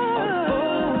down.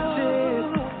 Bullshit.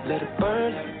 Let it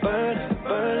burn, burn,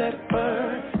 burn, let it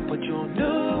burn. Put you on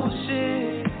new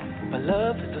shit. My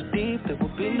love is so deep, there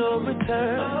will be no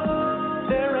return.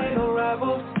 There ain't no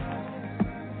rivals.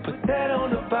 Put that on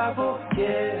the Bible,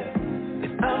 yeah.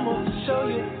 And I'ma show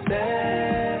you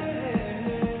that.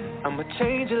 I'ma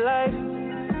change your life.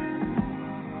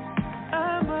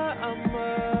 I'ma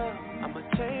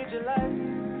change your life.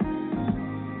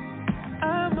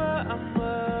 I'ma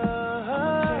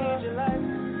change your life.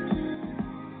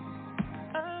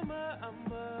 I'ma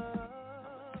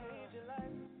change your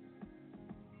life.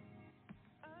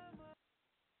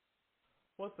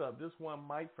 What's up? This one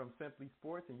Mike from Simply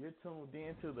Sports, and you're tuned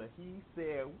in to the He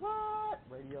Said What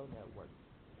Radio Network.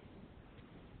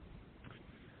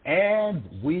 And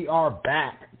we are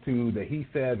back to the He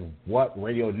Said What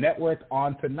Radio Network.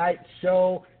 On tonight's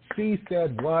show, She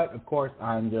Said What. Of course,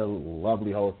 I'm your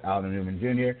lovely host, Alan Newman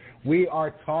Jr. We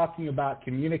are talking about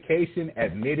communication,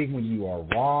 admitting when you are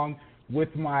wrong,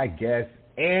 with my guest,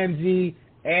 Angie.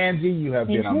 Angie, you have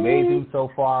been amazing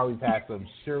so far. We've had some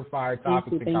surefire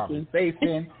topics and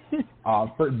conversation.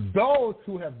 For those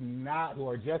who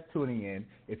are just tuning in,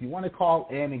 if you want to call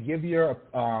in and give your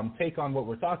take on what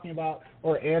we're talking about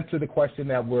or answer the question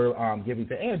that we're giving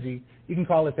to Angie, you can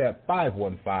call us at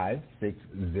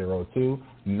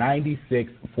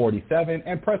 515-602-9647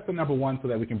 and press the number 1 so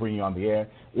that we can bring you on the air.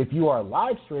 If you are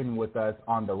live streaming with us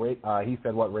on the He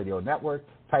Said What Radio Network,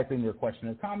 type in your question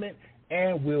or comment,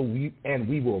 and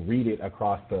we will read it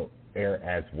across the air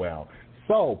as well.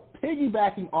 So,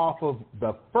 piggybacking off of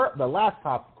the last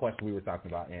top question we were talking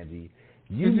about, Angie,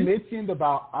 You mentioned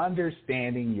about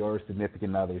understanding your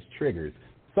significant other's triggers.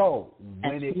 So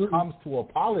when it comes to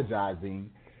apologizing,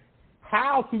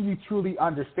 how can you truly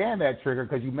understand that trigger?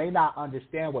 Because you may not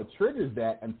understand what triggers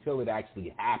that until it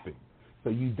actually happens. So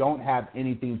you don't have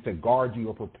anything to guard you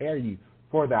or prepare you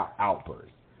for that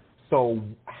outburst. So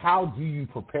how do you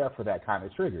prepare for that kind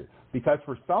of trigger? Because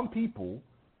for some people,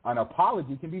 an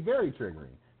apology can be very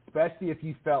triggering, especially if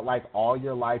you felt like all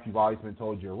your life you've always been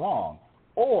told you're wrong,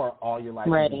 or all your life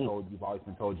you've always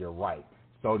been told you're right.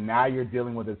 So now you're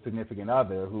dealing with a significant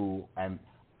other who, and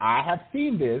I have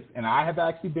seen this, and I have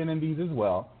actually been in these as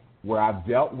well, where I've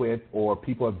dealt with, or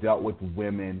people have dealt with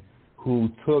women who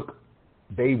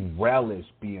they relish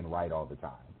being right all the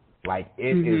time. Like,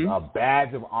 it is a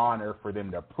badge of honor for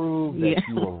them to prove that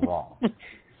you were wrong.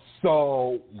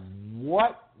 So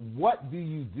what do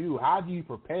you do? How do you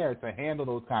prepare to handle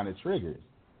those kind of triggers?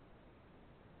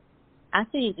 I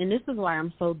think, and this is why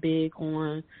I'm so big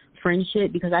on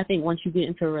friendship, because I think once you get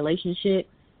into a relationship,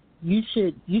 you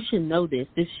should know this.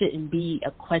 This shouldn't be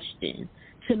a question.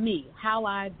 To me, how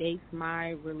I base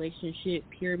my relationship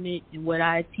pyramid and what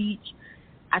I teach,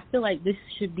 I feel like this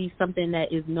should be something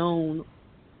that is known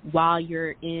while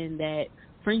you're in that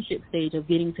friendship stage of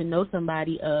getting to know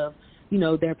somebody, of, you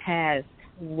know, their past,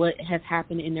 what has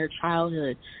happened in their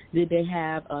childhood. Did they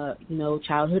have,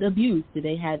 childhood abuse? Did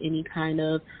they have any kind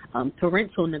of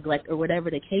parental neglect, or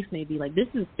whatever the case may be? Like, this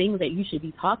is things that you should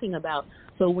be talking about.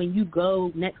 So when you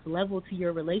go next level to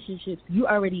your relationships, you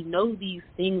already know these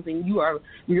things, and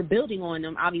you're building on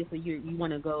them. Obviously, you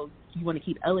want to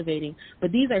keep elevating,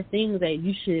 but these are things that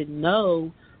you should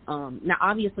know. Now,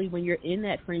 obviously, when you're in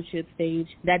that friendship stage,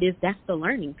 that's the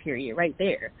learning period right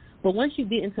there. But once you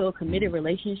get into a committed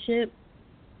relationship,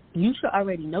 you should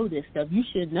already know this stuff. You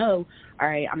should know, all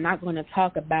right, I'm not going to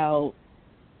talk about,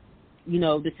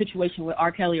 the situation with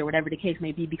R. Kelly or whatever the case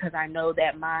may be, because I know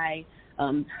that my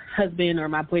husband or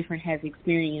my boyfriend has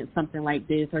experienced something like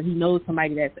this, or he knows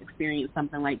somebody that's experienced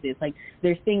something like this. Like,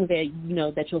 there's things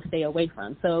that, that you'll stay away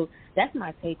from. So that's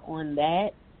my take on that.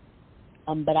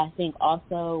 But I think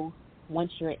also,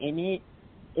 once you're in it,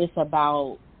 it's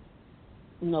about,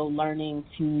 learning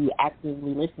to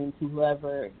actively listen to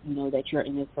whoever, that you're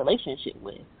in this relationship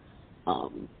with,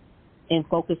 and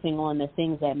focusing on the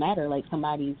things that matter, like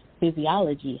somebody's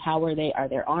physiology. How are they? Are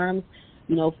their arms,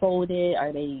 folded?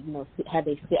 Are they, have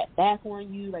they sat back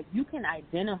on you? Like, you can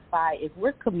identify if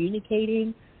we're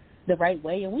communicating the right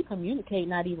way, and we communicate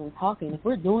not even talking. If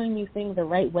we're doing these things the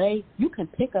right way, you can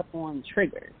pick up on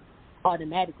triggers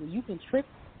automatically. You can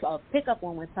pick up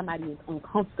on when somebody is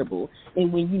uncomfortable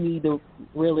and when you need to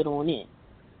reel it on in.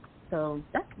 So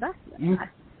that's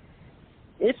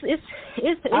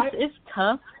it's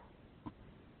tough,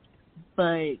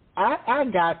 but I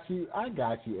got you,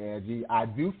 Angie. I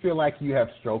do feel like you have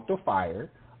stroked a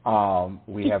fire.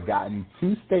 We have gotten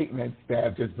 2 statements that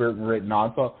have just been written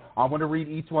on, so I'm going to read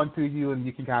each one to you, and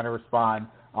you can kind of respond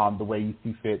the way you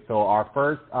see fit. So our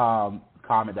first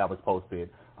comment that was posted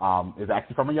is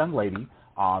actually from a young lady.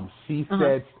 She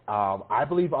said, I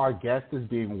believe our guest is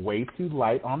being way too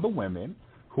light on the women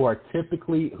who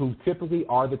typically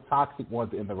are the toxic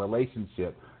ones in the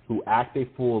relationship, who act a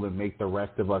fool and make the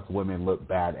rest of us women look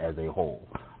bad as a whole.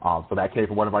 So that came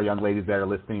from one of our young ladies that are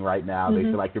listening right now. They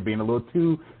feel like you're being a little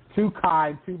too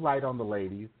kind, too light on the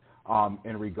ladies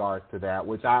in regards to that,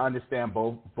 which I understand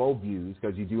both views,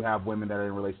 because you do have women that are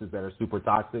in relationships that are super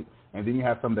toxic, and then you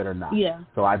have some that are not. Yeah.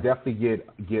 So I definitely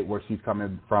get where she's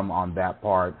coming from on that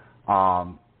part.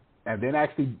 And then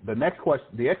actually the next question,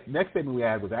 the next statement we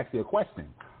had was actually a question.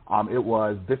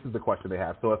 This is the question they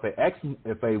have. So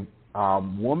if a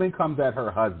woman comes at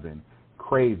her husband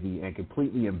crazy and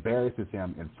completely embarrasses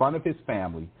him in front of his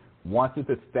family, once it's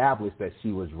established that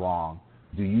she was wrong,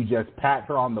 do you just pat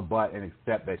her on the butt and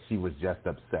accept that she was just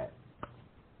upset?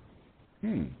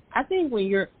 I think when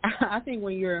you're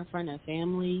in front of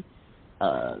family,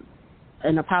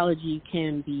 an apology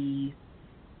can be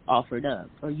offered up,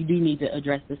 or you do need to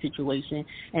address the situation.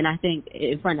 And I think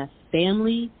in front of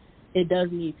family, it does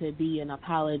need to be an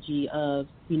apology of,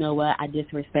 you know what, I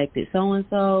disrespected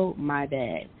so-and-so, my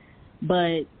bad.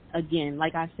 But again,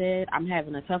 like I said, I'm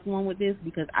having a tough one with this,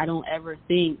 because I don't ever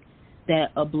think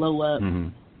that a blow-up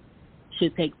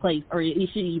should take place, or it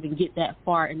should even get that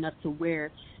far enough to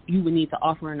where you would need to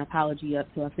offer an apology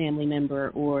up to a family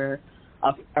member or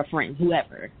a friend,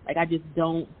 whoever. Like, I just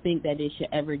don't think that it should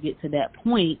ever get to that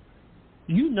point.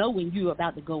 You know when you're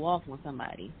about to go off on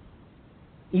somebody.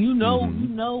 You know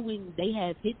when they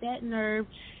have hit that nerve,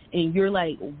 and you're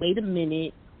like, wait a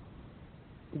minute,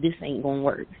 this ain't gonna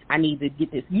work. I need to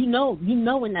get this. You know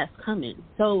when that's coming.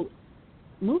 So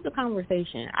move the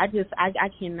conversation. I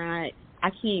I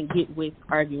can't get with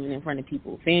arguing in front of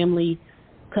people, family,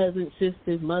 cousins,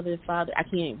 sisters, mother, father. I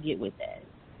can't get with that.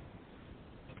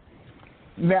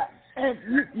 Now, and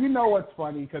you know what's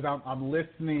funny, because I'm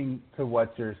listening to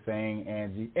what you're saying,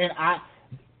 Angie, and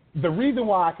the reason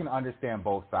why I can understand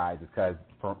both sides is because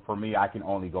for me, I can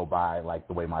only go by like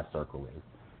the way my circle is.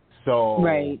 So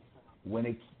right. when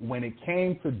it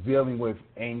came to dealing with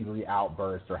angry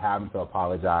outbursts or having to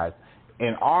apologize,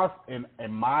 in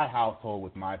my household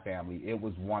with my family, it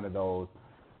was one of those.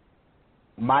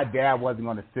 My dad wasn't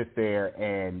going to sit there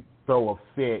and throw a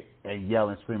fit and yell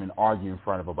and scream and argue in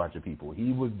front of a bunch of people.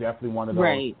 He was definitely one of those.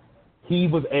 Right. He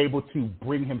was able to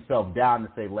bring himself down and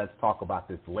say, let's talk about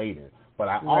this later. But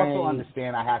I also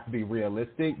understand I have to be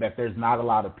realistic that there's not a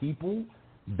lot of people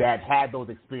that had those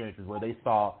experiences where they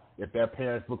saw if their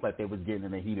parents looked like they was getting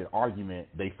in a heated argument,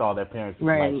 they saw their parents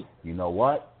like, you know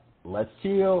what, let's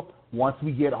chill. Once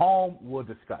we get home, we'll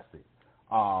discuss it.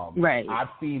 I've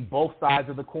seen both sides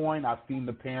of the coin. I've seen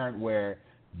the parent where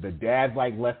the dad's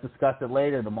like, let's discuss it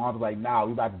later. The mom's like, nah,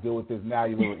 we about to deal with this now,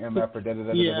 you little MF or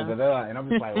da-da-da-da-da-da-da. And I'm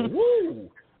just like, woo,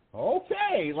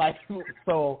 okay. Like,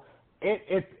 so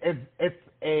it's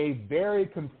a very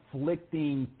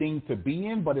conflicting thing to be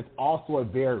in, but it's also a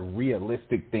very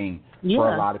realistic thing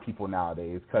for a lot of people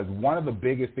nowadays. Because one of the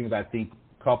biggest things I think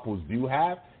couples do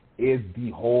have is the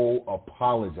whole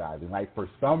apologizing. Like, for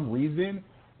some reason,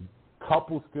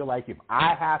 couples feel like if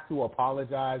I have to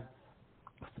apologize,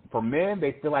 for men,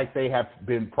 they feel like they have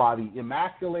been probably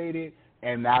emasculated,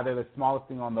 and now they're the smallest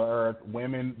thing on the earth.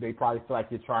 Women, they probably feel like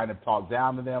you're trying to talk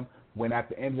down to them, when at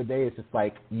the end of the day, it's just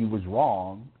like, you was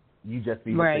wrong. You just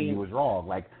need to say you was wrong.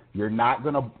 Like, you're not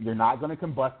gonna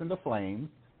combust into flames.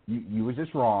 You was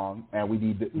just wrong, and we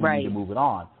need to move it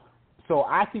on. So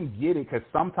I can get it, because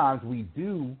sometimes we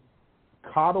do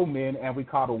coddle men and we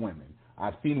coddle women.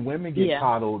 I've seen women get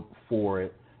coddled for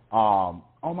it.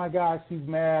 Oh, my gosh, she's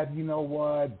mad. You know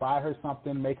what? Buy her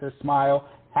something, make her smile.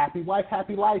 Happy wife,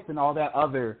 happy life, and all that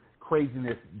other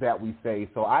craziness that we say.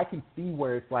 So I can see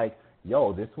where it's like,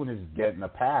 yo, this one is getting a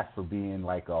pass for being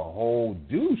like a whole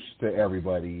douche to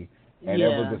everybody. And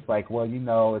everyone's just like, well, you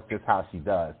know, it's just how she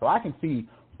does. So I can see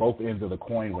both ends of the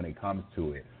coin when it comes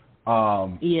to it.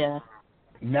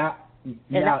 Now,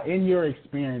 in your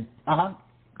experience,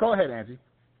 go ahead, Angie.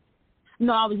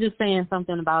 No, I was just saying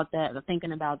something about that,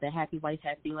 thinking about the happy wife,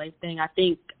 happy life thing. I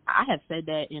think I have said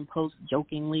that in posts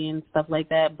jokingly and stuff like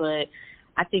that, but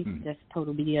I think that's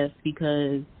total BS,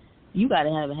 because you got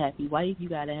to have a happy wife, you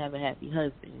got to have a happy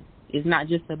husband. It's not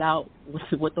just about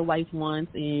what the wife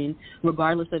wants, and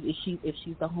regardless of if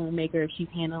she's the homemaker, if she's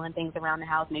handling things around the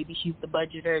house, maybe she's the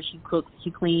budgeter, she cooks, she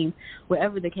cleans,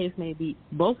 whatever the case may be,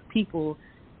 both people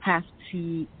have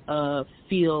to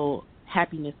feel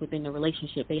happiness within the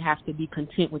relationship. They have to be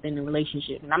content within the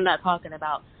relationship. And I'm not talking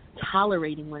about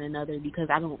tolerating one another, because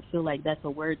I don't feel like that's a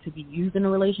word to be used in a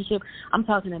relationship. I'm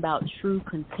talking about true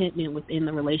contentment within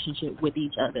the relationship with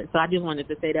each other. So I just wanted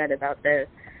to say that about the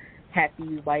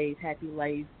happy wife, happy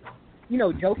life. You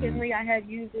know, jokingly I have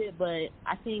used it, but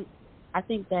I think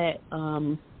that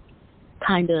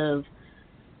kind of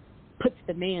puts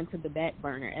the man to the back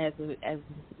burner as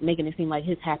making it seem like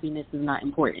his happiness is not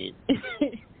important.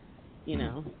 You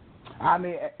know. I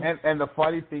mean, and the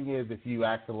funny thing is, if you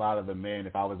ask a lot of the men,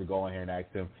 if I was to go in here and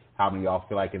ask them how many of y'all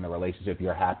feel like in the relationship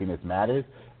your happiness matters,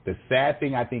 the sad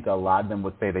thing, I think a lot of them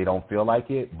would say they don't feel like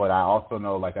it, but I also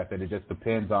know, like I said, it just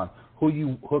depends on who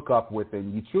you hook up with,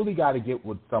 and you truly got to get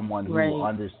with someone who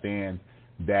understands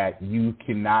that you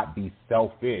cannot be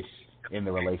selfish in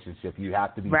the relationship. You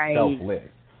have to be selfless.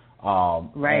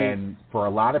 And for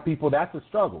a lot of people, that's a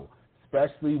struggle.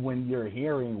 Especially when you're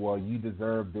hearing, well, you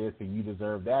deserve this and you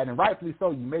deserve that. And rightfully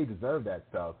so, you may deserve that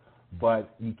stuff.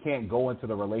 But you can't go into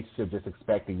the relationship just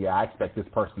expecting, I expect this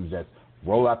person to just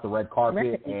roll out the red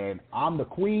carpet and I'm the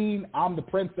queen, I'm the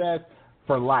princess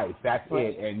for life. That's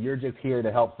it. And you're just here to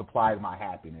help supply my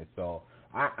happiness. So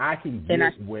I can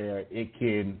get where it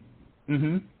can.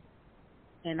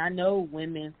 And I know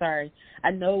women, that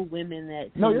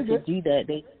tend to do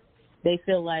that. They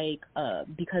feel like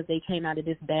because they came out of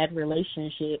this bad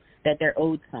relationship that they're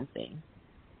owed something.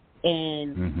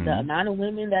 And the amount of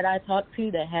women that I talk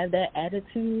to that have that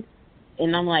attitude,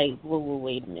 and I'm like, whoa,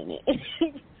 wait a minute.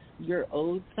 You're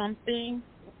owed something?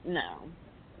 No.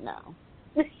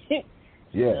 It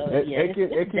can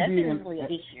be definitely an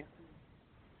issue.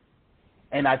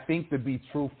 And I think, to be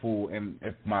truthful, and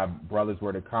if my brothers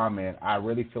were to comment, I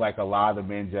really feel like a lot of the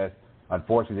men just,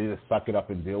 unfortunately, they just suck it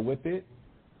up and deal with it.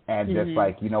 And just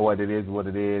like, you know what, it is what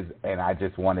it is, and I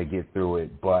just want to get through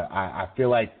it. But I feel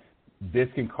like this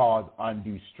can cause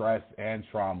undue stress and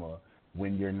trauma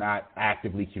when you're not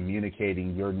actively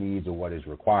communicating your needs or what is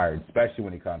required, especially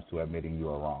when it comes to admitting you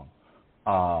are wrong.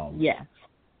 Yeah.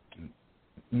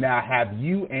 Now, have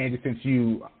you, Angie, since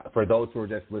you, for those who are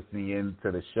just listening in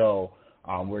to the show,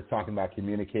 we're talking about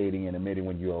communicating and admitting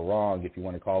when you are wrong. If you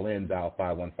want to call in, dial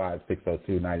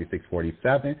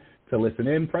 515-602-9647 to listen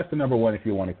in. Press the number 1 if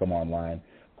you want to come online.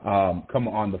 Come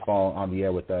on the phone, on the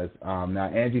air with us. Now,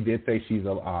 Angie did say she's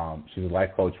a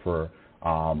life coach for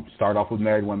start off with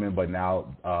married women, but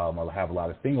now have a lot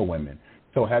of single women.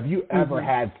 So have you ever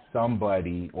had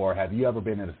somebody, or have you ever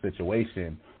been in a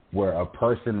situation where a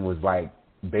person was like,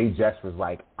 they just was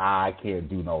like, I can't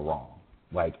do no wrong.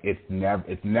 Like, it's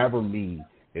never me.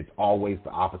 It's always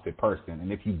the opposite person.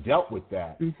 And if you dealt with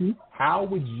that, how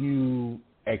would you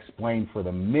explain for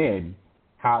the men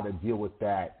how to deal with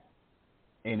that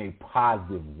in a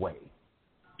positive way?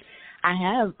 I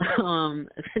have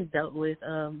dealt with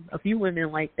a few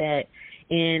women like that,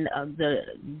 and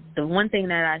the one thing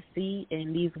that I see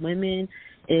in these women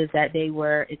is that they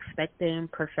were expecting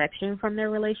perfection from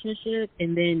their relationship,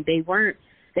 and then they were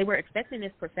expecting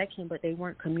this perfection, but they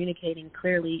weren't communicating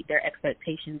clearly their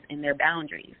expectations and their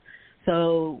boundaries.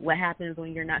 So what happens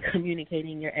when you're not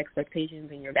communicating your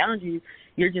expectations and your boundaries,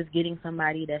 you're just getting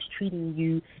somebody that's treating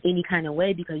you any kind of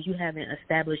way because you haven't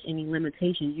established any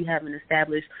limitations. You haven't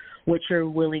established what you're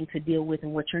willing to deal with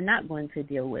and what you're not going to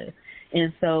deal with.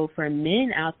 And so for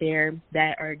men out there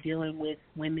that are dealing with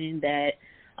women that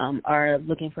are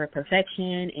looking for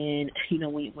perfection, and, you know,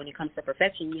 when it comes to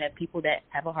perfection, you have people that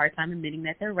have a hard time admitting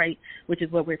that they're right, which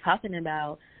is what we're talking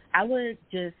about. I would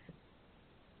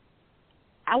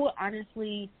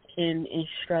honestly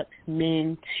instruct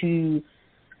men to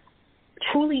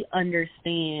truly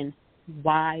understand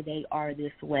why they are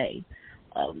this way.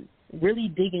 Really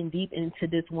digging deep into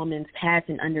this woman's past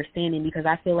and understanding, because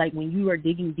I feel like when you are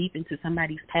digging deep into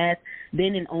somebody's past,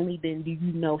 then and only then do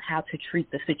you know how to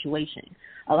treat the situation.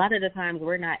 A lot of the times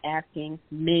we're not asking,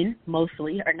 men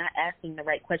mostly are not asking the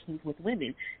right questions with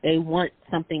women. They want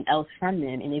something else from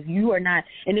them. And if you are not,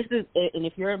 and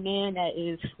if you're a man that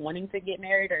is wanting to get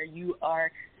married, or you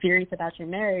are serious about your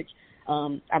marriage,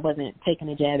 I wasn't taking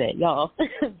a jab at y'all,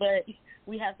 but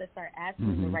we have to start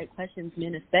asking the right questions,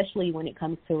 men, especially when it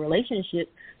comes to relationships,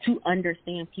 to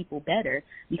understand people better.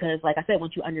 Because, like I said,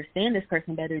 once you understand this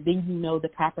person better, then you know the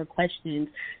proper questions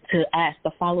to ask,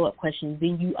 the follow-up questions.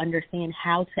 Then you understand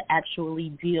how to actually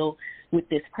deal with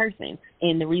this person.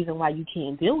 And the reason why you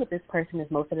can't deal with this person is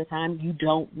most of the time you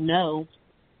don't know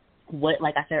what,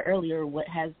 like I said earlier, what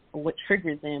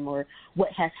triggers them, or what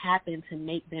has happened to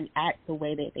make them act the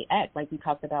way that they act. Like we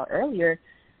talked about earlier,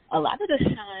 a lot of the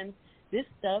time, this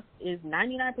stuff is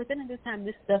 99% of the time,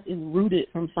 this stuff is rooted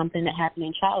from something that happened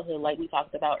in childhood, like we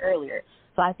talked about earlier.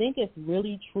 So I think it's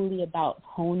really, truly about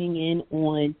honing in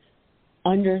on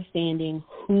understanding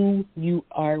who you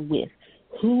are with.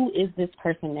 Who is this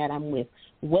person that I'm with?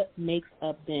 What makes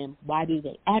up them? Why do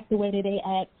they act the way that they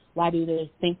act? Why do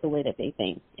they think the way that they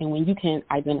think? And when you can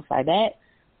identify that,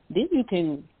 then you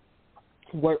can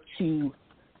work to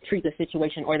treat the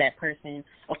situation or that person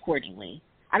accordingly.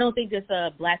 I don't think it's a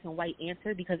black and white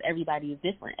answer, because everybody is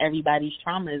different. Everybody's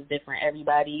trauma is different.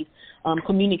 Everybody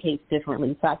communicates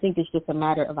differently. So I think it's just a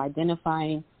matter of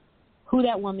identifying who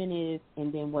that woman is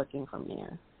and then working from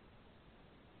there.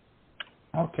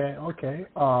 Okay.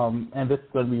 And this is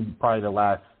going to be probably the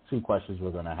last two questions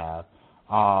we're going to have.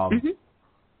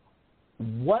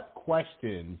 What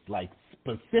questions, like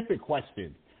specific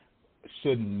questions,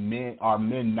 are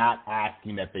men not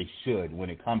asking that they should when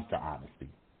it comes to honesty?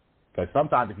 Because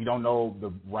sometimes if you don't know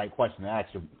the right question to ask,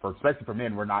 especially for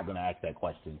men, we're not going to ask that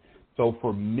question. So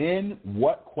for men,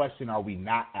 what question are we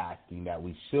not asking that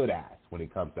we should ask when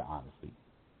it comes to honesty?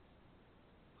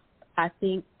 I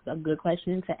think a good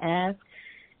question to ask,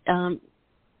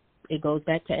 it goes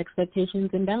back to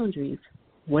expectations and boundaries.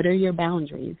 What are your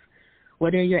boundaries?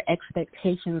 What are your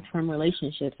expectations from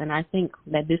relationships? And I think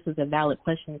that this is a valid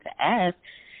question to ask,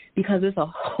 because there's a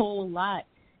whole lot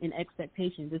in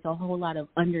expectations. There's a whole lot of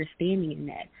understanding in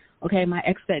that. Okay, my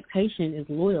expectation is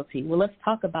loyalty. Well, let's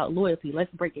talk about loyalty.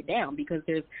 Let's break it down, because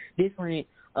there's different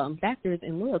factors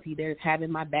in loyalty. There's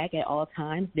having my back at all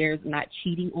times. There's not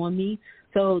cheating on me.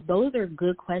 So those are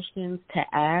good questions to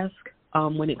ask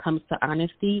when it comes to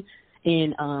honesty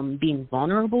and being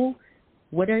vulnerable.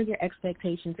 What are your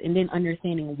expectations? And then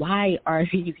understanding, why are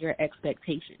these your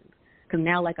expectations? Because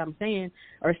now, like I'm saying,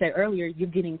 or said earlier, you're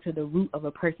getting to the root of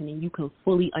a person and you can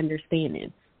fully understand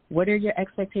it. What are your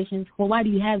expectations? Well, why do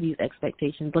you have these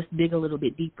expectations? Let's dig a little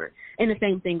bit deeper. And the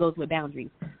same thing goes with boundaries.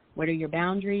 What are your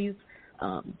boundaries?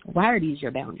 Why are these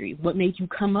your boundaries? What made you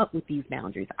come up with these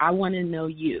boundaries? I want to know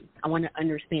you. I want to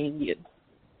understand you.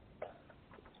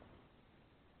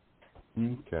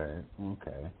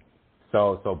 Okay.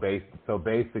 So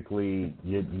basically,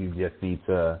 you just need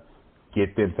to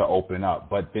get them to open up.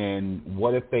 But then,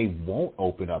 what if they won't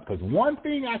open up? Because one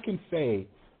thing I can say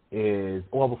is,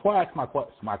 well, before I ask my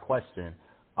question,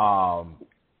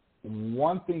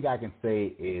 one thing I can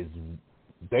say is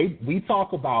we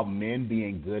talk about men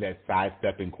being good at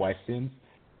sidestepping questions.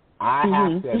 I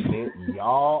have to admit,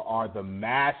 y'all are the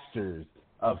masters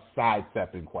of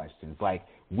sidestepping questions. Like,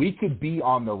 we could be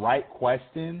on the right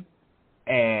question,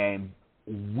 and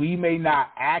we may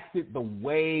not ask it the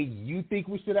way you think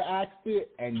we should have asked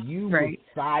it, and you would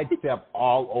sidestep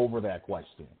all over that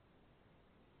question.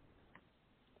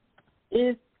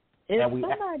 If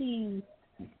somebody...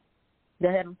 Go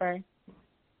ahead, I'm sorry.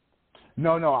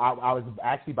 No, I was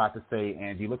actually about to say,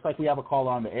 Angie, looks like we have a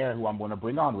caller on the air who I'm going to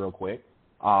bring on real quick.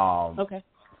 Okay.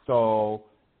 So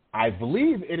I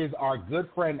believe it is our good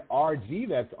friend RG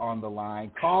that's on the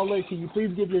line. Caller, can you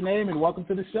please give your name and welcome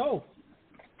to the show?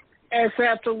 It's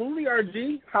absolutely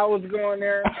RG. How is it going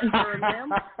there,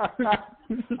 ma'am?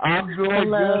 I'm doing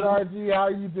good, RG. How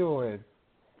are you doing?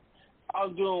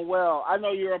 I'm doing well. I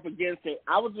know you're up against it.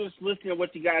 I was just listening to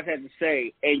what you guys had to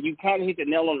say, and you kind of hit the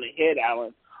nail on the head,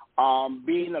 Alan.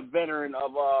 Being a veteran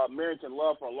of marriage and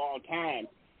love for a long time,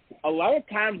 a lot of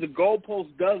times the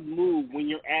goalpost does move when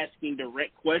you're asking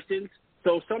direct questions.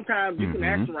 So sometimes you can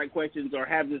ask the right questions or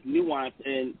have this nuance,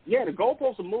 and yeah, the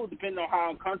goalposts will move depending on how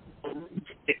uncomfortable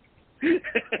it is.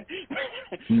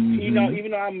 You know,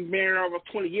 even though I'm married over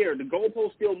 20 years, the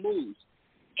goalpost still moves.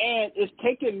 And it's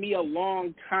taken me a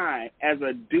long time as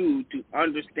a dude to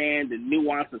understand the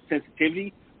nuance of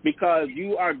sensitivity, because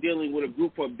you are dealing with a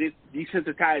group of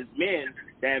desensitized men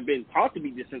that have been taught to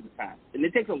be desensitized. And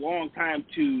it takes a long time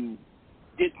to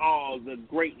get all the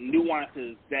great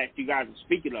nuances that you guys are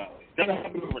speaking of. It doesn't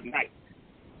happen overnight.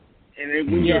 And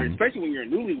then when especially when you're a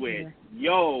newlywed,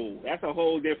 that's a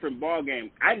whole different ballgame.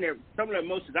 Some of the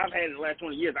emotions I've had in the last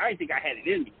 20 years, I didn't think I had it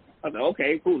in me. I was like,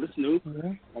 okay, cool, this is new.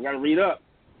 I got to read up.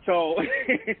 So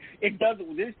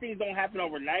these things don't happen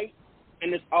overnight.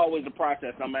 And it's always a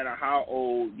process, no matter how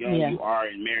old, young you are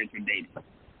in marriage or dating.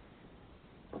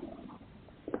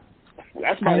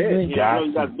 That's about it. You know, I know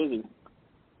you guys are busy.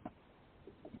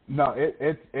 No,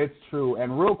 it's true.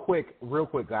 And real quick,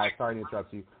 guys, sorry to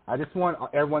interrupt you. I just want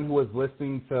everyone who is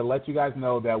listening to let you guys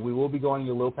know that we will be going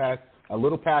a little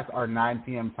past our 9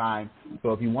 p.m. time.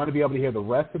 So if you want to be able to hear the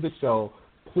rest of the show,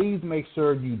 please make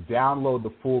sure you download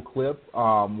the full clip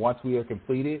once we are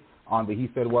completed on the He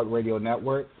Said What Radio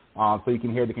Network. So you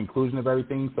can hear the conclusion of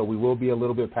everything. So we will be a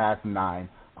little bit past 9.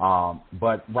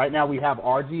 But right now we have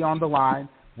RG on the line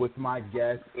with my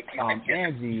guest,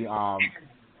 Angie.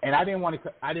 And I didn't want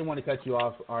to cut you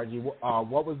off, RG.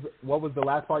 What was the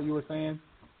last part you were saying?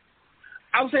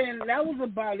 I was saying that was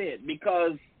about it,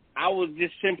 because I was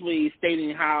just simply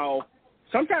stating how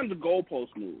sometimes the goalpost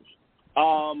moves.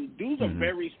 Dudes are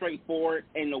very straightforward,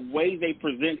 and the way they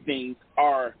present things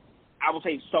are, I would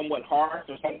say, somewhat harsh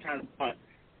or sometimes fun.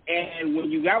 And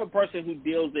when you have a person who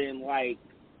deals in, like,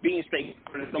 being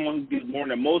straightforward and someone who gets more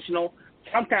emotional,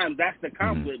 sometimes that's the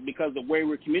conflict, because the way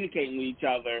we're communicating with each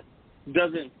other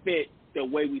doesn't fit the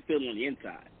way we feel on the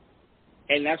inside.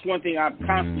 And that's one thing I'm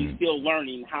constantly still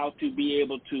learning, how to be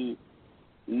able to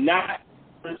not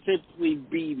specifically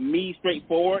be me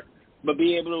straightforward, but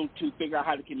be able to figure out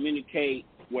how to communicate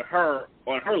with her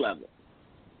on her level.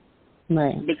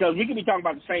 Right. Because we can be talking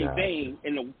about the same thing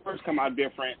and the words come out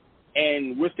different,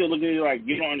 and we're still looking at you like,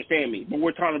 you don't understand me, but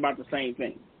we're talking about the same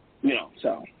thing, you know,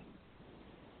 so.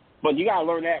 But you got to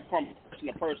learn that from person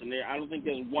to person. There, I don't think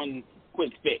there's one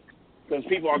quick fix, because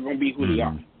people are going to be who they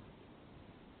are.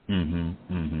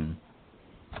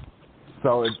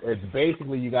 So it's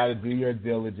basically you got to do your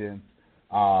diligence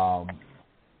and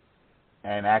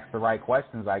ask the right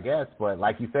questions, I guess. But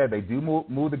like you said, they do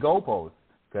move the goalposts,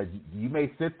 because you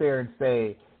may sit there and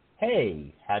say,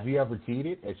 hey, have you ever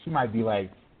cheated? And she might be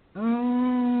like,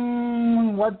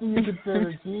 what do you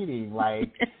consider cheating?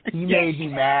 Like, he made me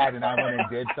mad and I went and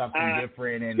did something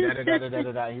different and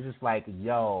da-da-da-da-da-da. He's just like,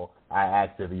 yo, I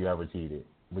asked if you ever cheated.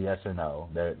 Yes or no.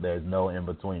 There's no in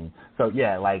between. So,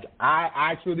 yeah, like,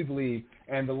 I truly believe,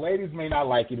 and the ladies may not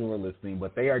like it who are listening,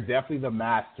 but they are definitely the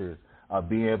masters of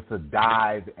being able to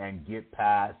dive and get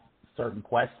past certain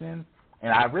questions.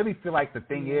 And I really feel like the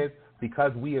thing is,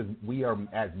 because we as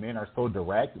men are so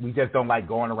direct, we just don't like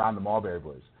going around the mulberry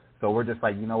bush. So we're just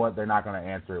like, you know what, they're not going to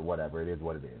answer it, whatever. It is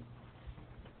what it is.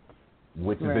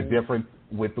 Which is the difference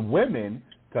with the women,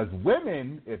 because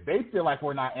women, if they feel like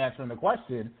we're not answering the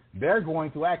question, they're going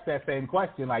to ask that same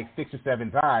question like 6 or 7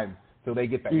 times till they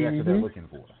get the answer they're looking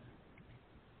for.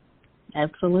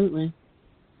 Absolutely.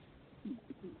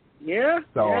 Yeah.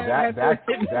 So yeah, that's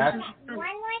One more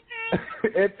time.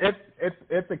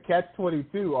 it's a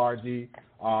catch-22, RG,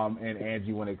 and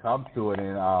Angie when it comes to it.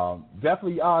 And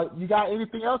definitely, you got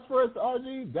anything else for us,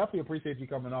 RG? Definitely appreciate you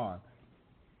coming on.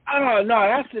 No,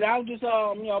 that's it. I'll just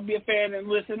be a fan and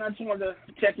listen. I just wanted to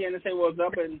check in and say what's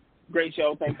up, and great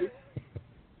show. Thank you.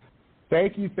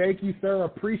 Thank you, sir.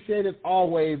 Appreciate it.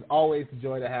 Always a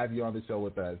joy to have you on the show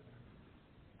with us.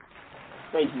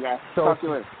 Thank you, guys. So, talk to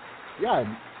you later.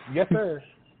 Yeah, yes, sir.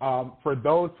 For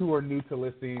those who are new to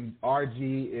listening,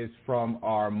 RG is from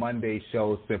our Monday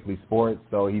show, Simply Sports,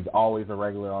 so he's always a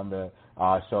regular on the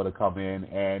show to come in.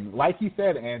 And like you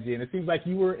said, Angie, and it seems like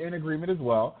you were in agreement as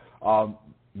well,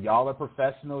 y'all are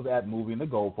professionals at moving the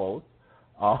goalposts,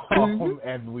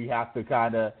 and we have to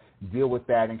kind of deal with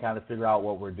that and kind of figure out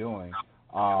what we're doing.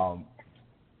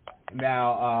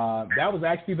 Now, that was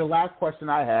actually the last question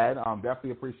I had.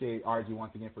 Definitely appreciate RG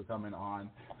once again for coming on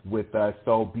with us.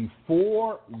 So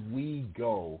before we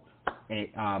go,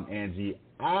 Angie,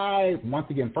 once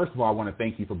again, first of all, I want to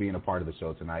thank you for being a part of the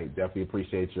show tonight. Definitely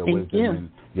appreciate your wisdom and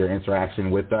your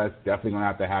interaction with us. Definitely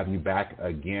going to have you back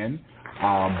again.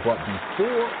 But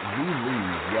before we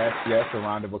leave, yes, a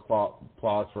round of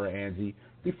applause for Angie.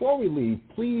 Before we leave,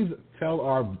 please tell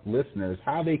our listeners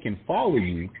how they can follow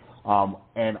you,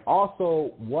 and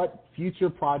also what future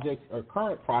projects or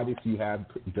current projects you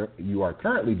are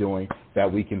currently doing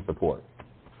that we can support.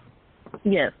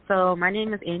 Yes, so my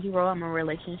name is Angie Rowe. I'm a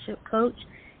relationship coach,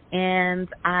 and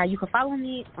you can follow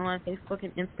me on Facebook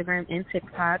and Instagram and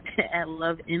TikTok at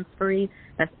Love Inspiry.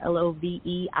 That's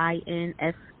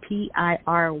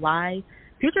LOVEINSPIRY.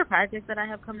 Future projects that I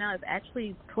have coming out is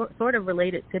actually sort of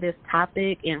related to this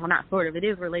topic, and not sort of, it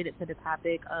is related to the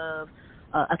topic of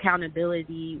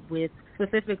accountability with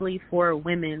specifically for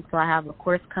women. So I have a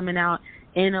course coming out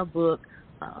and a book.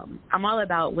 I'm all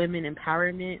about women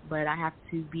empowerment, but I have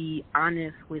to be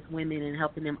honest with women and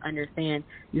helping them understand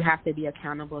you have to be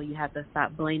accountable. You have to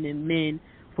stop blaming men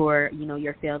for,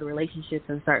 your failed relationships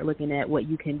and start looking at what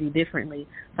you can do differently.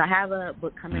 So I have a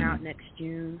book coming out next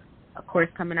June, a course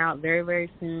coming out very, very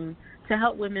soon to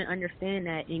help women understand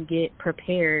that and get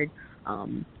prepared.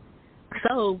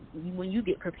 So when you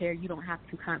get prepared, you don't have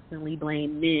to constantly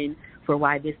blame men for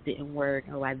why this didn't work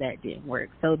or why that didn't work.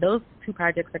 So those two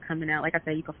projects are coming out. Like I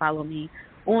said, you can follow me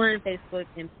on Facebook,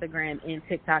 Instagram, and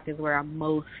TikTok is where I'm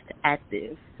most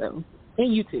active. So,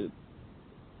 and YouTube.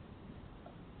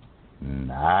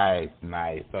 Nice.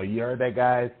 So you heard that,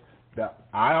 guys.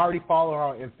 I already follow her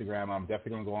on Instagram. I'm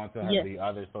definitely going to go on to the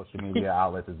other social media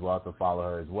outlets as well to follow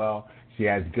her as well. She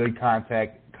has good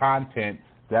content.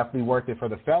 Definitely worth it for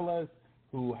the fellas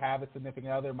who have a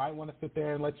significant other. Might want to sit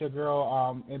there and let your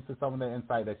girl into some of the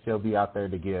insight that she'll be out there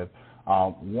to give.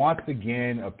 Once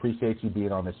again, appreciate you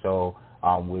being on the show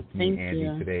with me,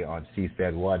 Angie, today on She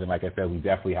Said What. And like I said, we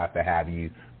definitely have to have you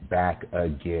back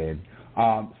again.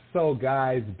 So,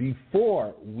 guys,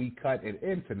 before we cut it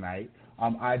in tonight,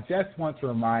 I just want to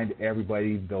remind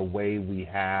everybody the way we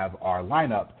have our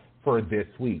lineup for this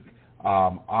week.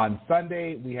 On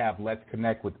Sunday, we have Let's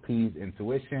Connect with P's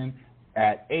Intuition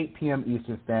at 8 p.m.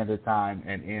 Eastern Standard Time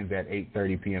and ends at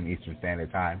 8:30 p.m. Eastern Standard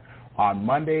Time. On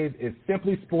Mondays, it's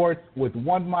Simply Sports with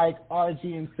One Mic, RG,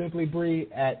 and Simply Bree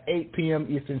at 8 p.m.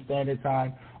 Eastern Standard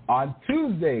Time. On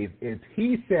Tuesdays, it's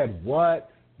He Said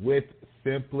What with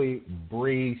Simply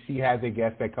Bree. She has a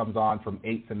guest that comes on from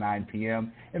 8 to 9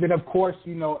 p.m. And then, of course,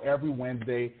 every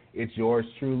Wednesday, it's yours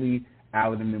truly,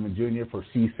 Alan Newman Jr. for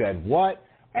She Said What.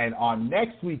 And on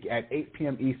next week at 8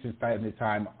 p.m. Eastern Standard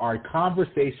Time, our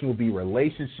conversation will be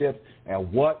relationships and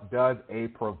what does a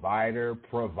provider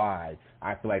provide.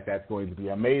 I feel like that's going to be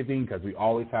amazing because we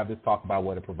always have this talk about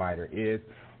what a provider is.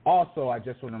 Also, I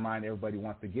just want to remind everybody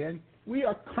once again, we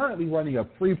are currently running a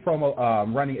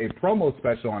promo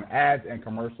special on ads and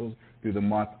commercials through the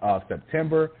month of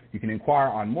September. You can inquire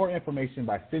on more information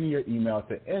by sending your email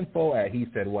to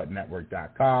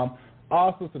info@hesaidwhatnetwork.com.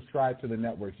 Also, subscribe to the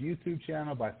network's YouTube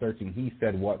channel by searching He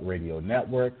Said What Radio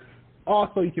Network.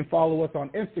 Also, you can follow us on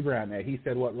Instagram at He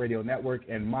Said What Radio Network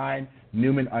and mine,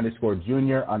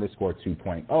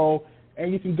 Newman_Jr_2.0.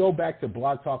 And you can go back to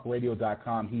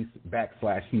blogtalkradio.com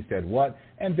 /He Said What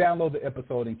and download the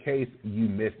episode in case you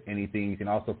missed anything. You can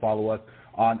also follow us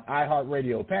on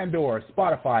iHeartRadio, Pandora,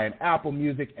 Spotify, and Apple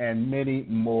Music, and many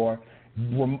more.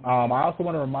 I also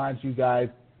want to remind you guys,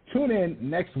 tune in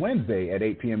next Wednesday at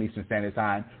 8 p.m. Eastern Standard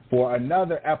Time for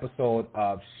another episode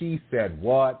of She Said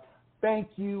What. Thank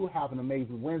you. Have an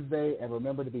amazing Wednesday. And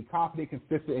remember to be confident,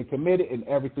 consistent, and committed in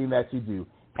everything that you do.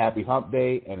 Happy Hump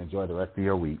Day, and enjoy the rest of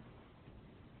your week.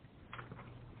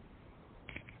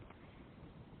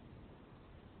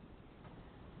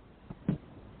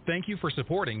 Thank you for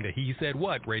supporting the He Said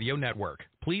What radio network.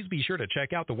 Please be sure to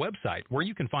check out the website where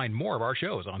you can find more of our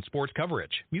shows on sports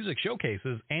coverage, music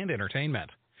showcases, and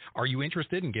entertainment. Are you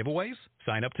interested in giveaways?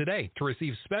 Sign up today to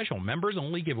receive special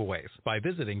members-only giveaways by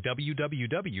visiting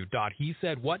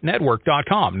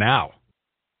www.hesaidwhatnetwork.com now.